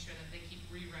make sure that they keep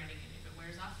rewriting it. If it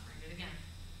wears off, write it again.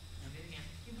 Write it again.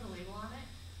 Can you put a label on it?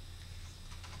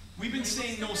 We've been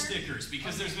saying no stickers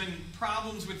because there's been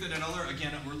problems with it at other,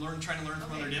 again, we're trying to learn from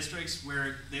other districts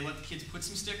where they let the kids put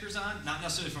some stickers on, not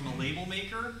necessarily from a label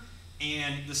maker,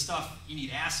 and the stuff, you need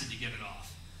acid to get it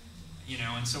off.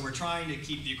 And so we're trying to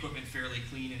keep the equipment fairly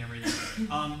clean and everything.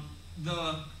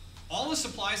 All the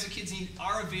supplies the kids need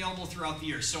are available throughout the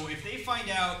year. So if they find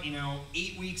out,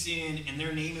 8 weeks in and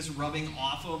their name is rubbing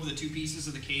off of the 2 pieces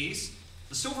of the case,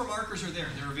 the silver markers are there.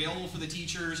 They're available for the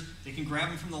teachers. They can grab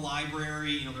them from the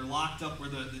library. They're locked up where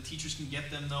the teachers can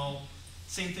get them though.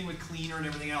 Same thing with cleaner and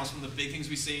everything else. One of the big things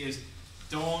we say is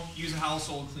don't use a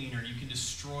household cleaner. You can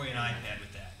destroy an iPad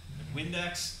with that.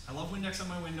 Windex, I love Windex on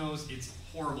my windows. It's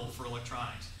horrible for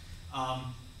electronics.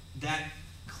 That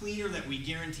cleaner that we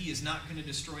guarantee is not going to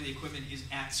destroy the equipment is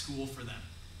at school for them.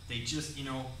 They just,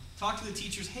 talk to the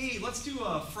teachers, hey, let's do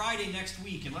a Friday next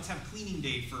week and let's have cleaning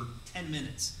day for 10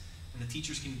 minutes. And the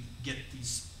teachers can get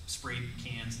these spray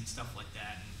cans and stuff like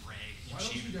that and rag and Why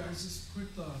don't you guys just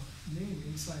put the name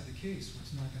inside the case where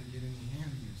it's not going to get any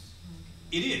hand use?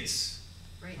 It is.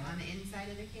 Right on the inside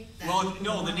of the case? Well,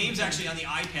 no, the name's actually on the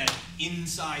iPad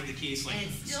inside the case. And it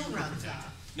still rubs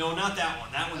off? No, not that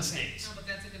one. That one stays. No, but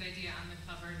that's a good idea on the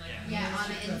cover. Yeah,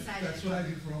 on the inside. That's what I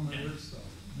do for all my work stuff.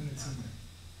 Then it's in there.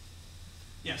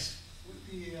 Yes? With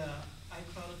the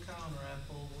iCloud account or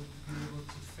Apple, would you be able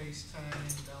to FaceTime and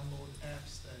download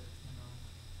apps that,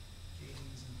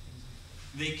 games and things like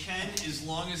that? They can, as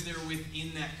long as they're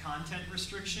within that content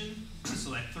restriction, so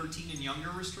that 13 and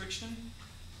younger restriction,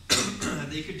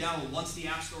 they could download once the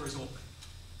App Store is open.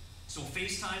 So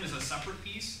FaceTime is a separate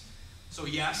piece. So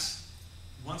yes,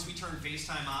 once we turn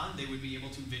FaceTime on, they would be able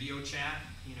to video chat,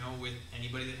 with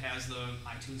anybody that has the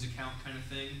iTunes account kind of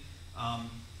thing.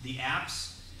 The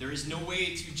apps, there is no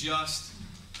way to just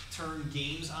turn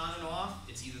games on and off.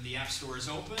 It's either the App Store is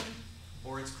open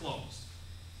or it's closed.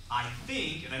 I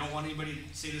think, and I don't want anybody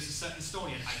to say this is set in stone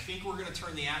yet, I think we're going to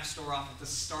turn the App Store off at the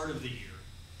start of the year.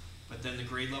 But then the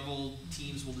grade level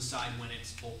teams will decide when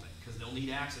it's open, because they'll need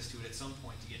access to it at some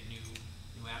point to get new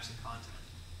apps and content.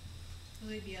 Will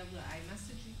they be able to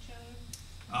iMessage each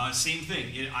other? Same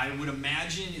thing. I would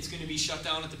imagine it's going to be shut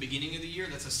down at the beginning of the year.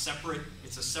 It's a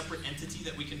separate entity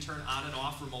that we can turn on and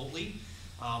off remotely.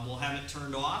 We'll have it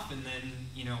turned off, and then,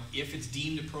 you know, if it's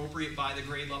deemed appropriate by the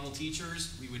grade level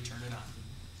teachers, we would turn it on.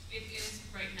 It is,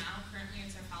 right now, currently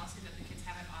it's our policy that the kids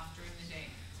have it off during the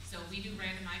day. So we do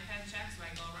random iPad checks, where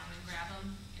I go around and grab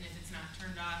them, and if it's not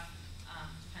turned off,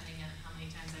 depending on how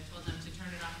many times I've told them to turn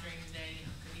it off during the day, you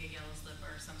know, it could be a yellow slip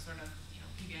or some sort of, you know,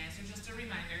 PBIS or just a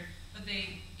reminder, but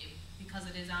because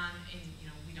it is on and, you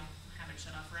know, we don't have it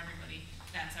shut off for everybody,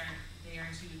 they are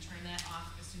to turn that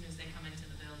off as soon as they come into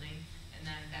the building, and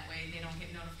then that way they don't get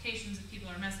notifications if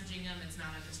people are messaging them, it's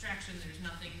not a distraction, there's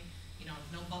nothing, you know,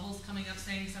 no bubbles coming up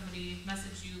saying somebody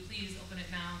messaged you, please open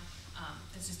it now.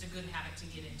 It's just a good habit to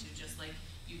get into, just like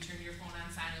you turned your phone on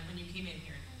silent when you came in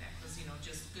here. That was, you know,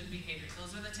 just good behavior.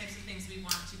 Those are the types of things we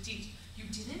want to teach. You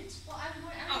didn't? Well, I don't even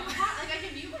like, I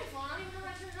can mute my phone, I don't even know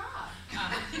how to turn it off.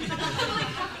 Like,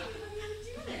 how can you even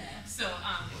do that? So,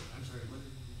 I'm sorry, what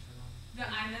did you turn off? the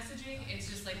iMessaging, it's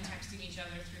just like texting each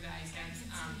other through the iPads.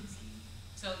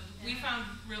 So we found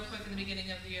real quick in the beginning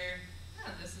of the year,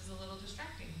 oh, this is a little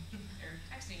distracting. They're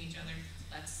texting each other.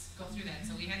 Let's go through that.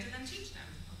 So we had to then teach them.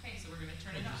 Okay, so we're going to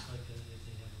turn it off. Just like if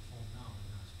they have a phone now,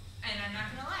 they're not supposed to. And I'm not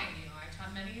gonna lie, you know, I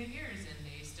taught many years and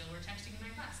they still were texting in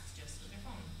my class, just with their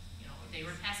phone. You know, they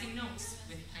were passing notes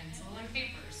with pencil and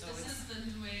paper, so This it's. is the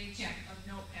new age of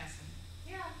note passing.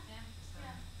 Yeah.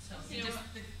 So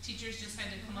the teachers just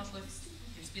had to come up with,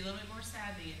 just be a little bit more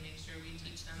savvy and make sure we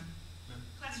teach them.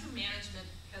 Classroom management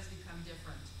has become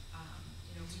different.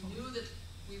 You know, we knew that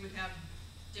we would have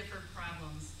different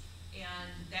problems, and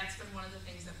that's been one of the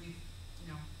things that we've, you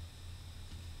know,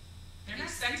 They're not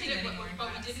expected expecting it, anymore in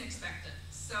but we class. didn't expect it.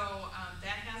 So,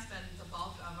 that has been the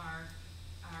bulk of our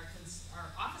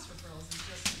office referrals, is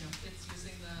just, you know, kids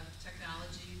using the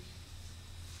technology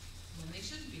when they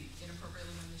shouldn't be,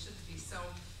 inappropriately when they shouldn't be. So,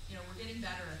 you know, we're getting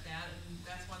better at that, and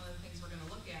that's one of the things we're gonna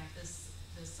look at this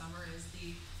summer is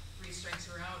the 3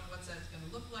 strikes are out, what's that gonna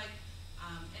look like?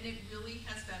 And it really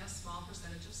has been a small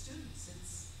percentage of students.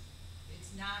 It's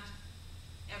not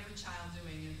every child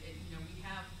doing it. You know, we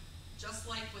have, just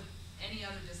like with any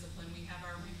other discipline, we have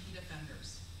our repeat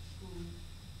offenders who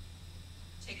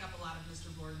take up a lot of Mr.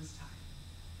 Borden's time.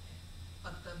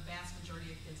 But the vast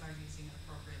majority of kids are using it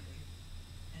appropriately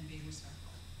and being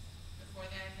respectful. Before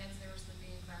the iPads, they were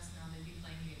sleeping in class, now they'd be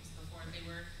playing games. Before they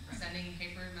were sending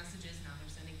paper messages, now they're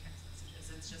sending text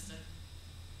messages. It's just a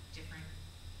different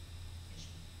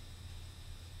issue.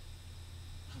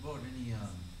 How about any,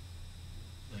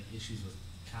 like issues with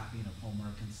copying of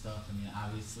homework and stuff? I mean,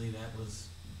 obviously that was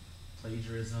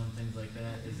plagiarism, things like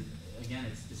that. Is it, again,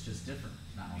 it's just different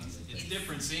now. It's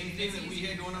different, same thing that we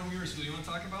had going on when we were in school. You wanna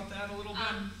talk about that a little bit?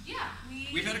 Yeah,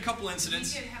 We've had a couple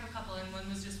incidents. We did have a couple, and one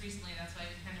was just recently, that's why I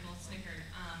kind of both snickered.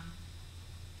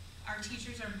 Our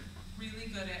teachers are really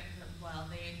good at, well,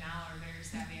 they now are very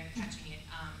savvy at catching it.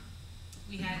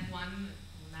 We had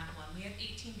we had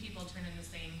 18 people turn in the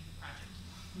same project.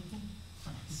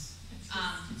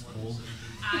 I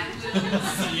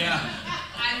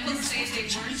will say they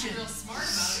weren't real smart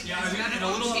about it. Yeah, I mean, and a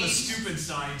little on the stupid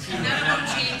side too. None of them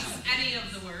changed any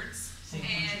of the words,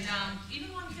 and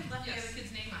even one kid left the other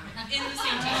kid's name on it in the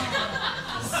same teacher.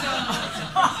 So,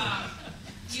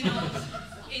 you know,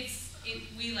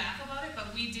 we laugh about it,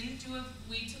 but we didn't do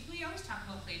we typically always talk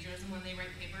about plagiarism when they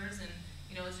write papers, and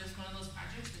you know, it's just one of those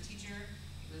projects. The teacher,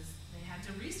 they had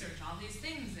to research all these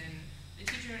things, and the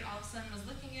teacher all of a sudden was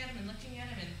looking at him,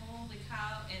 and holy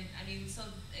cow, and I mean, so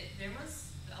there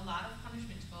was a lot of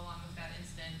punishment to go along with that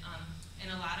incident, and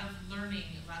a lot of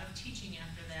learning, a lot of teaching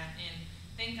after that, and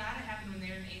thank God it happened when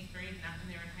they were in 8th grade, not when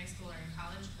they were in high school or in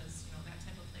college, because, you know, that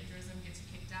type of plagiarism gets you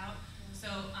kicked out. So,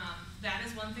 that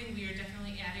is one thing we are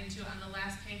definitely adding to. On the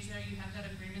last page there, you have that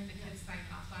agreement the kids signed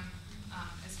off on,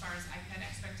 as far as iPad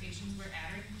expectations, we're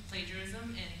adding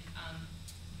plagiarism and,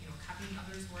 you know, copying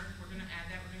others' work. We're gonna add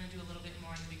that, we're gonna do a little bit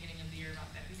more in the beginning of the year about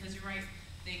that, because you're right,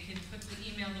 they can quickly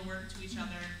email the work to each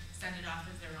other, send it off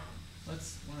as their own.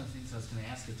 That's one of the things I was gonna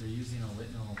ask, if they're using a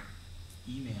Whitnall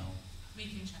email, We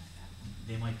can check that.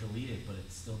 they might delete it, but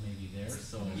it's still maybe there,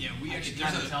 so. Yeah, we I actually- should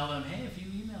kind there's of tell them, hey, if you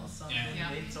email something,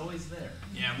 Yeah. it's always there.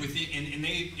 Yeah, and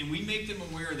we make them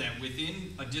aware that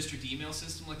within a district email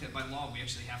system like that by law, we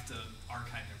actually have to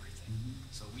archive everything. Mhm.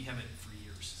 So we have it for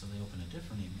years. So they open a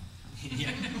different email account.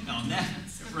 Yeah, no,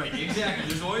 right, exactly.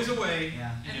 There's always a way.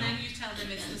 Yeah. You And know. then you tell them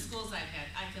it's the school's iPad,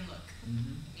 I can look.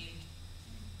 Mhm. I mean,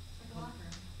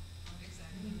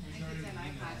 exactly. I did send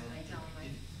iPads and I tell them,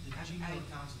 like, The Gmail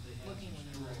accounts that they have looking in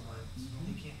when school,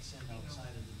 Mhm. they can't send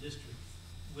outside of the district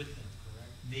with them,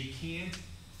 correct? They can't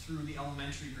through the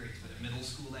elementary grades, but at middle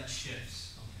school that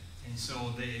shifts. Okay. And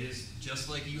so it is just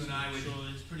like you and I would. So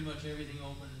it's pretty much everything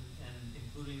open, and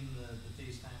including the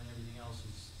FaceTime and everything else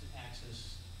is to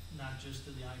access not just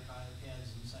to the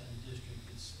iPads inside the district,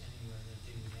 it's anywhere that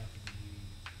they would happen to be.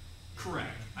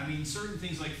 Correct. I mean, certain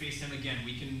things like FaceTime, again,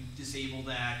 we can disable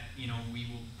that, you know, we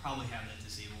will probably have that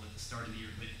disabled at the start of the year,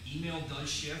 but email does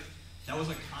shift. That was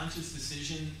a conscious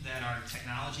decision that our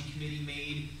technology committee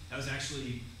made. That was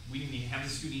actually, we didn't even have the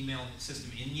student email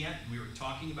system in yet. We were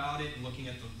talking about it and looking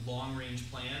at the long-range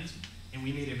plans, and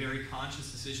we made a very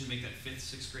conscious decision to make that 5th,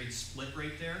 6th grade split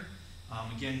right there.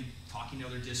 Again, talking to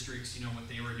other districts, you know, what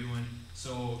they were doing.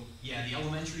 So, yeah, the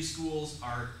elementary schools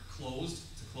are closed.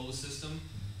 It's a closed system.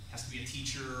 Has to be a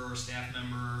teacher or a staff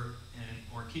member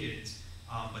or kids,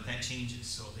 but that changes.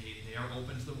 So they are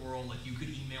open to the world. Like, you could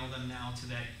email them now to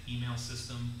that email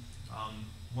system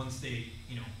once they,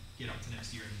 you know, get up to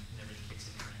next year and everything kicks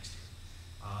in here next year.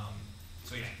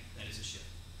 So yeah, that is a shift.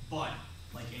 But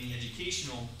like any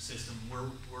educational system,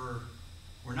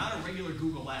 we're not a regular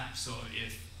Google app. So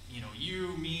if you know,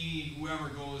 you, me, whoever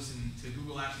goes into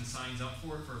Google Apps and signs up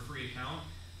for it for a free account,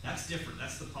 that's different.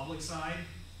 That's the public side.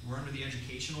 We're under the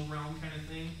educational realm kind of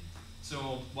thing.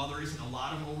 So while there isn't a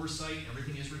lot of oversight,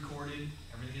 everything is recorded,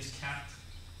 everything is kept,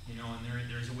 you know, and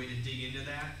there's a way to dig into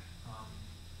that.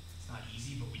 It's not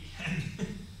easy, but we can.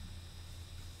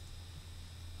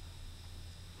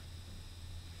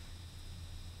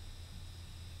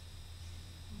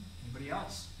 Anybody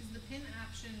else? Is the PIN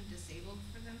option disabled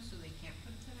for them so they can't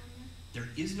put it on there? There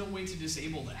is no way to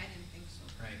disable that. I didn't think so.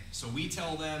 Right. So we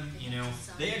tell them, you know, It's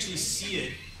they actually see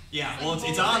it. Yeah, It's well, like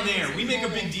it's on mobile, there. it's We like make a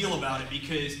big mobile. deal about it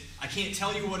because I can't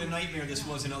tell you what a nightmare this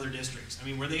was in other districts. I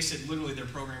mean, where they said literally their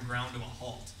program ground to a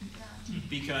halt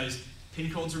because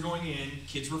PIN codes were going in,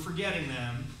 kids were forgetting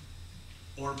them,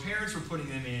 or parents were putting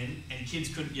them in, and kids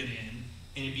couldn't get in,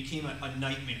 and it became a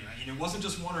nightmare. And it wasn't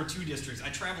just 1 or 2 districts. I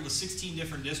traveled to 16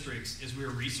 different districts as we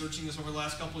were researching this over the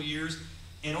last couple of years,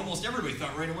 and almost everybody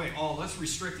thought right away, oh, let's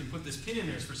restrict and put this PIN in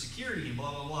there for security and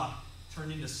blah, blah, blah.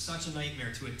 Turned into such a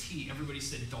nightmare to a T. Everybody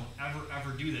said, don't ever,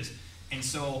 ever do this. And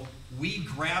so we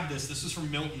grabbed this. This was from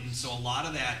Milton, so a lot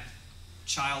of that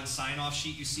child sign-off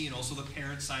sheet you see, and also the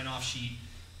parent sign-off sheet,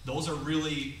 those are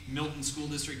really Milton School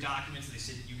District documents. They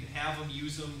said you can have them,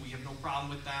 use them. We have no problem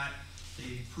with that.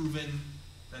 They've proven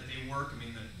that they work. I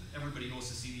mean, everybody goes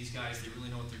to see these guys. They really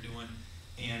know what they're doing.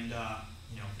 And,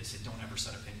 you know, they said don't ever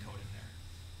set a PIN code in there.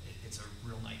 It's a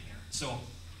real nightmare. So,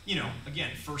 you know,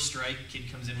 again, first strike,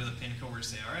 kid comes in with a PIN code, we're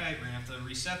say, all right, we're gonna have to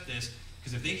reset this,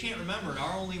 because if they can't remember it,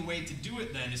 our only way to do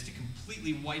it then is to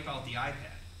completely wipe out the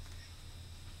iPad.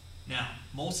 Now,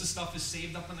 most of the stuff is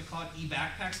saved up in the cloud.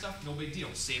 E-backpack stuff, no big deal,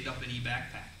 saved up in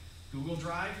e-backpack. Google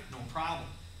Drive, no problem.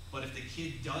 But if the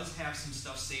kid does have some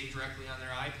stuff saved directly on their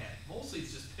iPad, mostly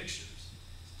it's just pictures.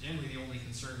 It's generally the only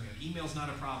concern we have. Email's not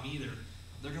a problem either.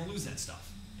 They're gonna lose that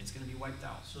stuff. It's gonna be wiped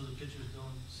out. So the pictures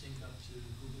don't sync up to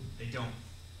Google? They don't.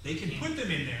 They can put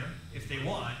them in there if they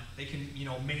want. They can, you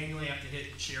know, manually have to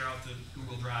hit share out to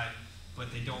Google Drive,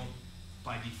 but they don't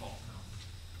by default, no.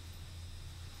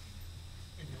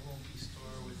 And it won't be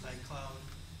stored with iCloud,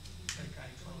 like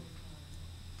iCloud?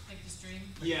 Like the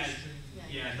stream? Yeah,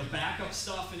 yeah, the backup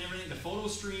stuff and everything, the photo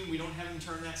stream, we don't have them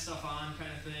turn that stuff on kind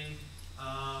of thing.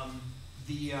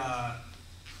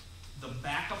 The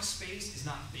backup space is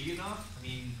not big enough. I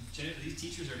mean, these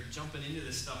teachers are jumping into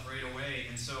this stuff right away,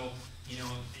 and so, you know,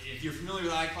 if you're familiar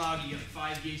with iCloud, you get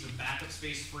 5 gigs of backup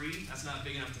space free. That's not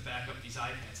big enough to back up these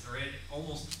iPads. They're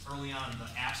almost early on, the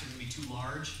apps are going to be too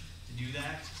large to do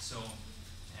that, so,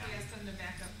 yeah. We asked them to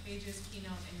back up Pages,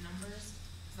 Keynote, and Numbers,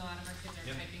 because a lot of our kids are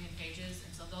Yep. typing in Pages,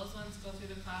 and so those ones go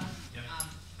through the cloud. Yep.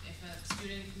 If a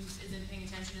student who isn't paying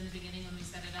attention in the beginning when we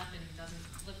set it up and doesn't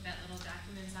flip that little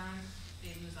documents on,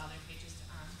 they lose all their Pages to,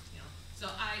 you know. So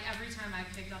every time I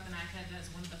pick up an iPad, that's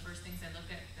one of the first things I look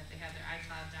at, that they have their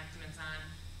iCloud documents on,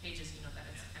 Pages, you know, that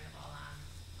it's kind of all on,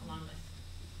 along with.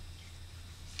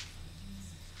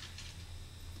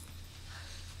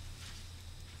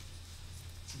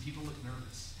 Some people look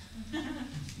nervous.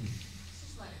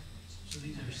 So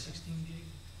these are 16 gig?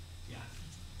 Yeah.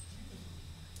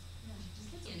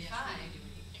 Just Five.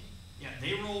 Yeah,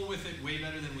 they roll with it way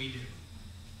better than we do.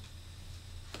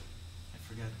 I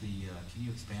forgot can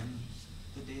you expand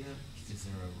the data? Is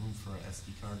there a room for a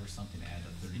SD card or something to add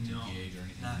a 32 No, gig or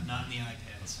anything? not in the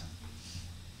iPads.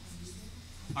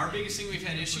 Our biggest thing we've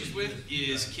had issues with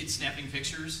is kids snapping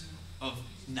pictures of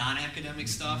non-academic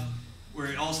stuff,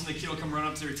 where all of a sudden the kid will come run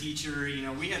up to their teacher. You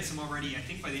know, we had some already, I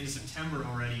think by the end of September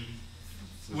already,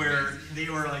 where they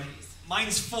were like,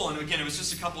 mine's full, and again, it was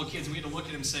just a couple of kids, and we had to look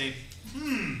at them and say,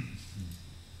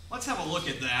 let's have a look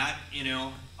at that, you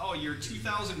know. Oh, your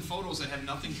 2,000 photos that have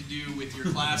nothing to do with your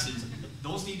classes,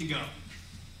 those need to go,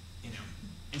 you know.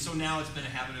 And so now it's been a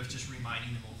habit of just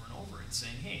reminding them over and over and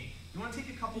saying, hey, You want to take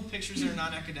a couple pictures that are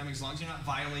non-academic, as long as you're not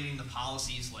violating the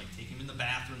policies, like take them in the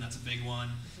bathroom, that's a big one.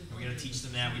 And we got to teach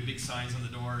them that. We have big signs on the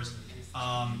doors.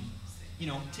 You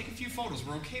know, take a few photos.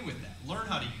 We're okay with that. Learn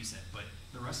how to use it, but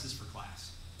the rest is for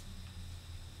class.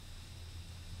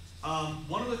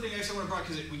 One other thing I just want to bring,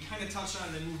 because we kind of touched on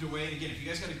it and then moved away. And again, if you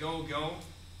guys got to go, go.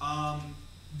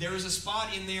 There is a spot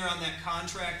in there on that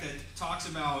contract that talks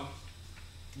about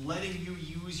letting you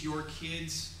use your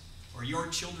kids or your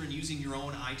children using your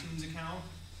own iTunes account.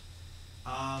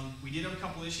 We did have a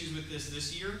couple issues with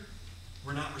this year.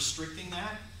 We're not restricting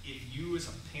that. If you as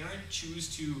a parent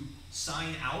choose to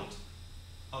sign out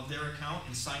of their account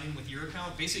and sign in with your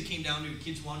account, basically it came down to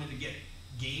kids wanted to get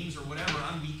games or whatever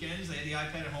on weekends. They had the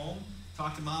iPad at home,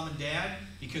 talk to mom and dad,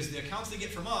 because the accounts they get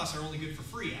from us are only good for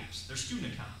free apps. They're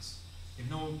student accounts. They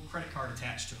have no credit card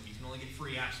attached to them. You can only get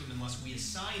free apps with them unless we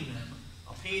assign them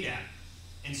a paid app.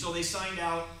 And so they signed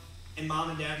out, and mom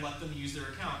and dad let them use their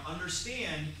account.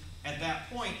 Understand, at that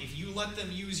point, if you let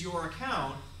them use your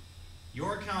account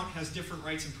has different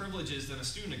rights and privileges than a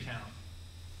student account,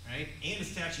 right? And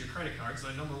it's attached to your credit card.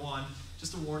 So number one,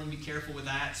 just a warning, be careful with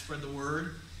that, spread the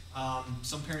word.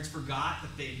 Some parents forgot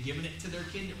that they had given it to their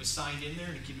kid and it was signed in there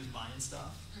and the kid was buying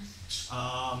stuff.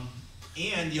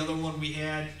 And the other one we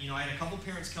had, you know, I had a couple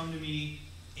parents come to me,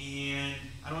 and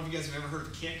I don't know if you guys have ever heard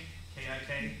of Kik,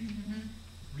 K-I-K.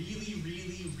 Really,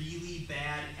 really, really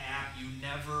bad app you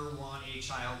never want a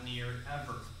child near,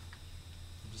 ever.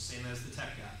 I'm just saying that as the tech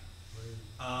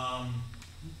guy.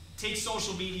 Take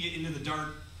social media into the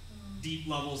dark, deep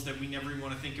levels that we never even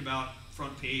want to think about.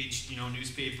 Front page, you know,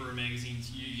 newspaper,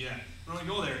 magazines, yeah. I don't want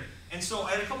to go there. And so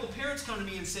I had a couple of parents come to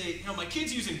me and say, you know, my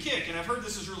kid's using Kik, and I've heard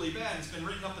this is really bad. It's been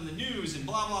written up in the news and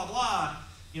blah, blah, blah.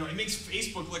 You know, it makes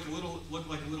Facebook look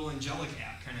like a little angelic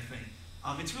app kind of thing.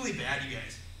 It's really bad, you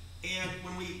guys. And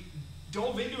when we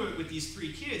dove into it with these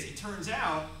 3 kids, it turns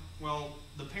out, well,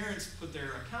 the parents put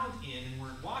their account in and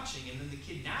weren't watching, and then the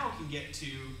kid now can get to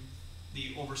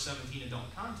the over 17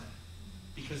 adult content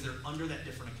because they're under that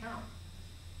different account.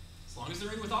 As long as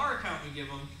they're in with our account we give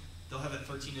them, they'll have that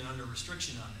 13 and under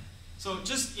restriction on there. So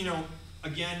just, you know,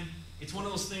 again, it's one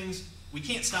of those things, we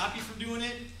can't stop you from doing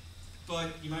it,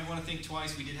 but you might want to think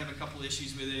twice. We did have a couple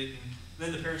issues with it, and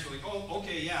then the parents were like, oh,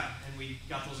 okay, yeah, and we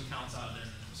got those accounts out of there,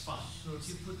 and it was fun. So if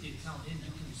you put the account in, you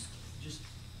can just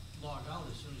log out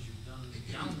as soon as you've done the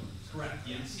download. Correct,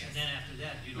 yes. And then after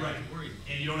that, you don't have to worry about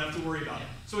it. And you don't have to worry about it.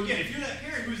 So again, if you're that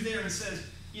parent who's there and says,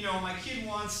 you know, my kid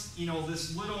wants, you know,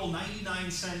 this little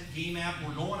 99-cent game app,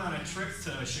 we're going on a trip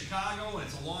to Chicago, and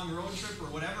it's a long road trip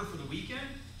or whatever for the weekend,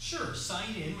 sure,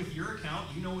 sign in with your account,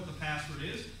 you know what the password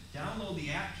is, download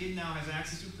the app, kid now has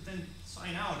access to it, but then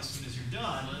sign out as soon as you're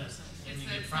done. And you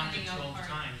get prompted 12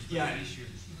 times. Yeah.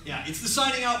 Yeah, it's the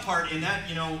signing out part, and that,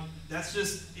 you know, that's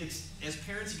just, it's, as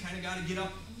parents, you kind of got to get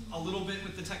up a little bit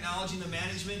with the technology and the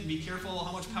management and be careful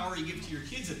how much power you give to your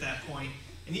kids at that point.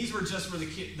 And these were just where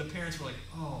the parents were like,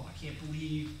 oh, I can't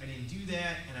believe I didn't do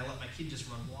that, and I let my kid just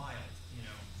run wild, you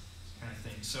know, kind of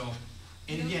thing. So,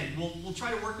 and again, we'll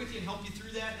try to work with you and help you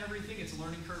through that and everything. It's a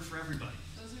learning curve for everybody.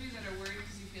 Those of you that are worried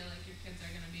because you feel like your kids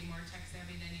are going to be more tech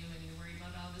savvy than you and you're worried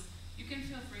about all this, you can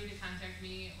feel free to contact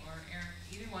me or Eric,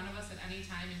 either one of us at any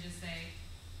time, and just say,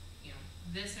 you know,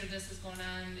 this or this is going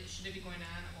on, should it be going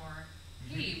on, or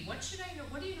hey, what should I know,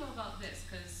 what do you know about this?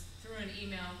 Because through an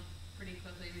email, pretty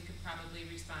quickly we could probably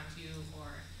respond to you, or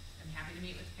I'm happy to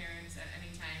meet with parents at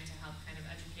any time to help kind of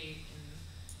educate and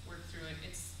work through it.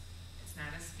 It's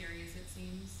not as scary as it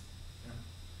seems. Yeah.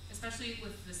 Especially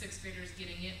with the 6th graders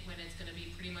getting it when it's going to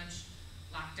be pretty much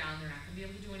locked down. They're not going to be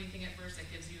able to do anything at first. That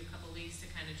gives you a couple weeks to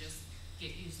kind of just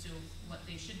get used to what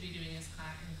they should be doing as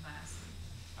in class.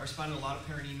 I respond to a lot of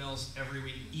parent emails every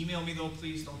week. Email me though,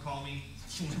 please, don't call me.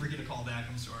 You'll never get a call back,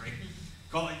 I'm sorry.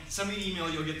 Send me an email,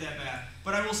 you'll get that back.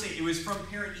 But I will say, it was from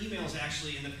parent emails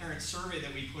actually in the parent survey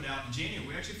that we put out in January.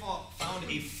 We actually found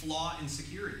a flaw in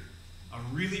security. A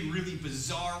really, really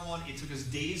bizarre one. It took us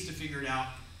days to figure it out,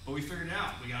 but we figured it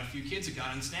out. We got a few kids that got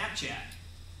on Snapchat.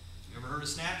 You ever heard of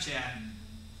Snapchat?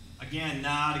 Again,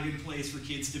 not a good place for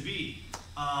kids to be.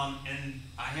 And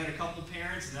I had a couple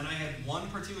parents, and then I had one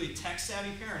particularly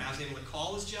tech-savvy parent. I was able to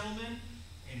call this gentleman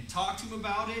and talk to him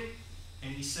about it.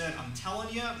 And he said, I'm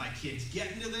telling you, my kid's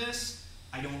getting to this.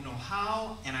 I don't know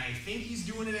how, and I think he's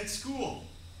doing it at school.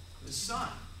 His son.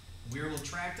 We were able to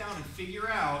track down and figure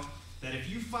out that if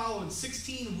you followed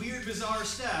 16 weird, bizarre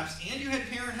steps, and you had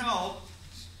parent help,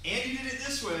 and you did it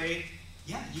this way,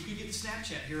 yeah, you could get the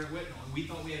Snapchat here at Whitnall. And we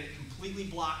thought we had it completely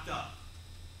blocked up.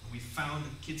 And the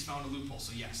kids found a loophole.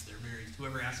 So yes, they're very,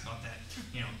 whoever asked about that,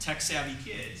 you know, tech-savvy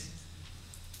kids,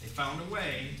 they found a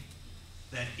way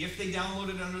that if they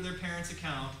downloaded it under their parents'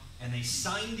 account and they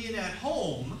signed in at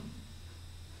home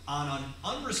on an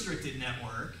unrestricted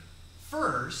network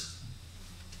first,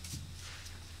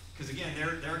 because again,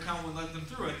 their account would let them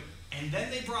through it, and then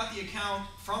they brought the account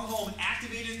from home,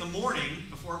 activated in the morning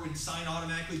before it would sign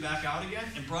automatically back out again,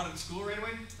 and brought it to school right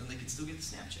away, then they could still get the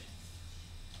Snapchat.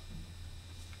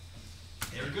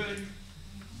 They're good.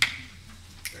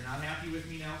 They're not happy with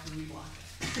me now because we blocked that.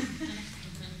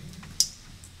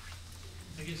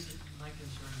 I guess that my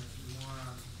concern is more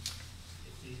on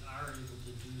if they are able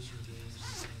to do some games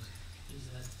and things, is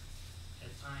that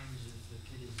at times if the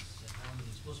kid is at home and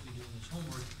he's supposed to be doing his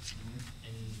homework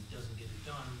and he doesn't get it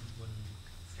done when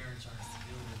parents aren't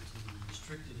available to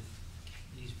restrict it, if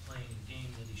he's playing a game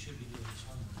that he should be doing his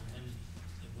homework, and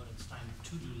then when it's time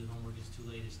to do the homework, it's too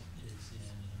late, it's the end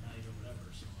of the night or whatever,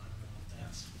 so I don't know if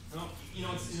that's. Well, you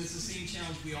know, it's the same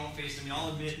challenge we all faced. I mean,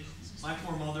 I'll admit, my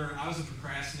poor mother, I was a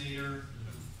procrastinator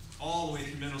all the way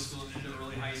through middle school and into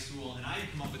early high school, and I'd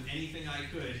come up with anything I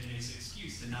could in as an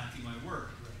excuse to not do my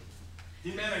work.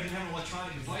 Didn't matter, I didn't have an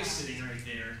electronic device sitting right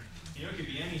there. You know, it could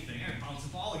be anything. I could bounce a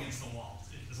ball against the wall,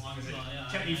 as long as it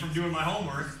kept me from doing my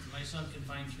homework. My son can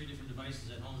find 3 different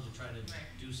devices at home to try to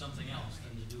do something else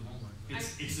than to do homework.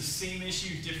 It's the same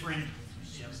issue, different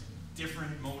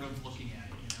mode of looking at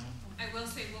it, you know? I will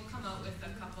say we'll come out with a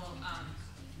couple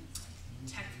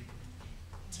tech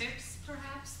tips,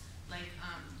 perhaps. Like,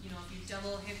 you know, if you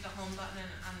double hit the home button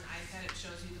on an iPad, it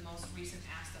shows you the most recent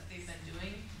apps that they've been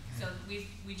doing. So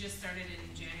we just started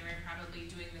in January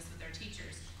probably doing this with our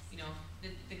teachers. You know,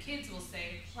 the kids will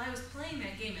say, well, I was playing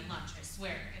that game at lunch, I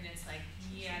swear. And it's like,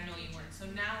 yeah, no, you weren't. So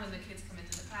now when the kids come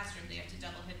into the classroom, they have to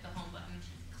double hit the home button,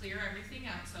 clear everything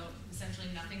out, so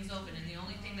essentially nothing's open. And the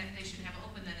only thing that they should have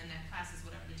open then in that class is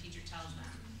whatever the teacher tells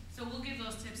them. So we'll give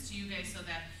those tips to you guys so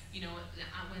that, you know,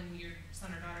 when your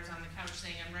son or daughter's on the couch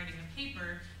saying, I'm writing a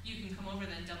paper, you can come over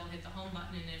then, double hit the home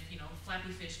button, and if, you know,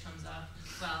 Flappy Fish comes up,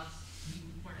 well, you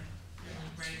weren't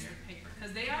really writing your paper.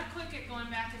 Because they are quick at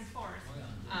going back and forth.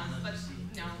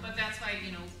 But that's why,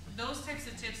 you know, those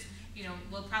types of tips, you know,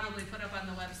 we'll probably put up on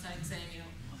the website saying, you know,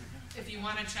 if you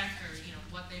want to check or, you know,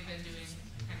 what they've been doing,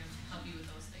 kind of help you with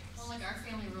those things. Well, like our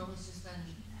family rule has just been,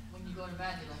 when you go to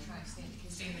bed, the electronic stay in the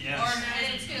kitchen. Yes. Or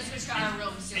it's gonna switch to our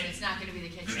room soon, it's not gonna be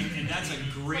the kitchen. And that's a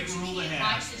great rule to But you can't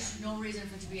have. watch, there's no reason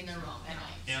for it to be in their room at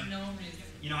night. Yeah. No reason.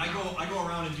 You know, I go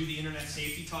around and do the internet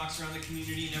safety talks around the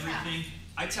community and everything.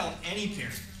 I tell any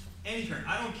parent,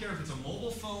 I don't care if it's a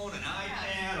mobile phone, an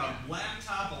iPad, a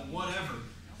laptop, or whatever,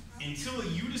 until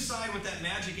you decide what that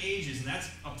magic age is, and that's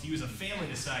up to you as a family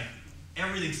to decide,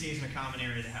 everything stays in a common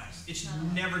area of the house. It should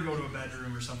never go to a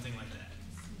bedroom or something like that.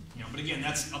 You know, but again,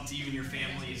 that's up to you and your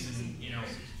families, and, you know,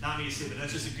 not me to say, but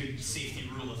that's just a good safety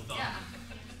rule of thumb. Yeah.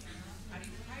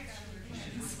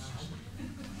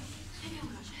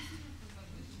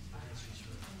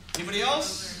 Anybody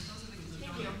else?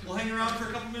 We'll hang around for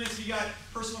a couple minutes if you got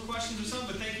personal questions or something,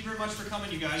 but thank you very much for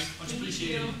coming, you guys. Much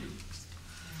appreciated.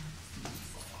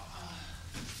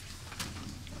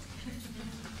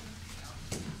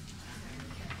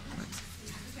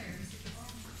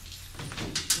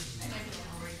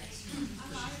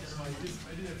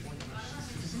 I did have one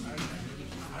question.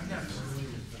 I'm not familiar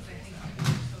with that.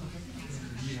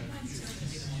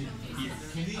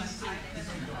 Can these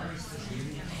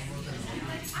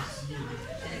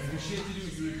she had to do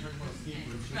what you were talking about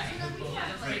paper. She had to type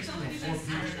out, like,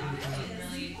 4-page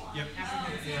paper. Yep.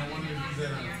 And I wanted to do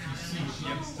that on a PC. She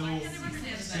can still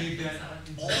save that.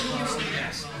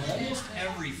 Almost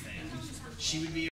everything she would be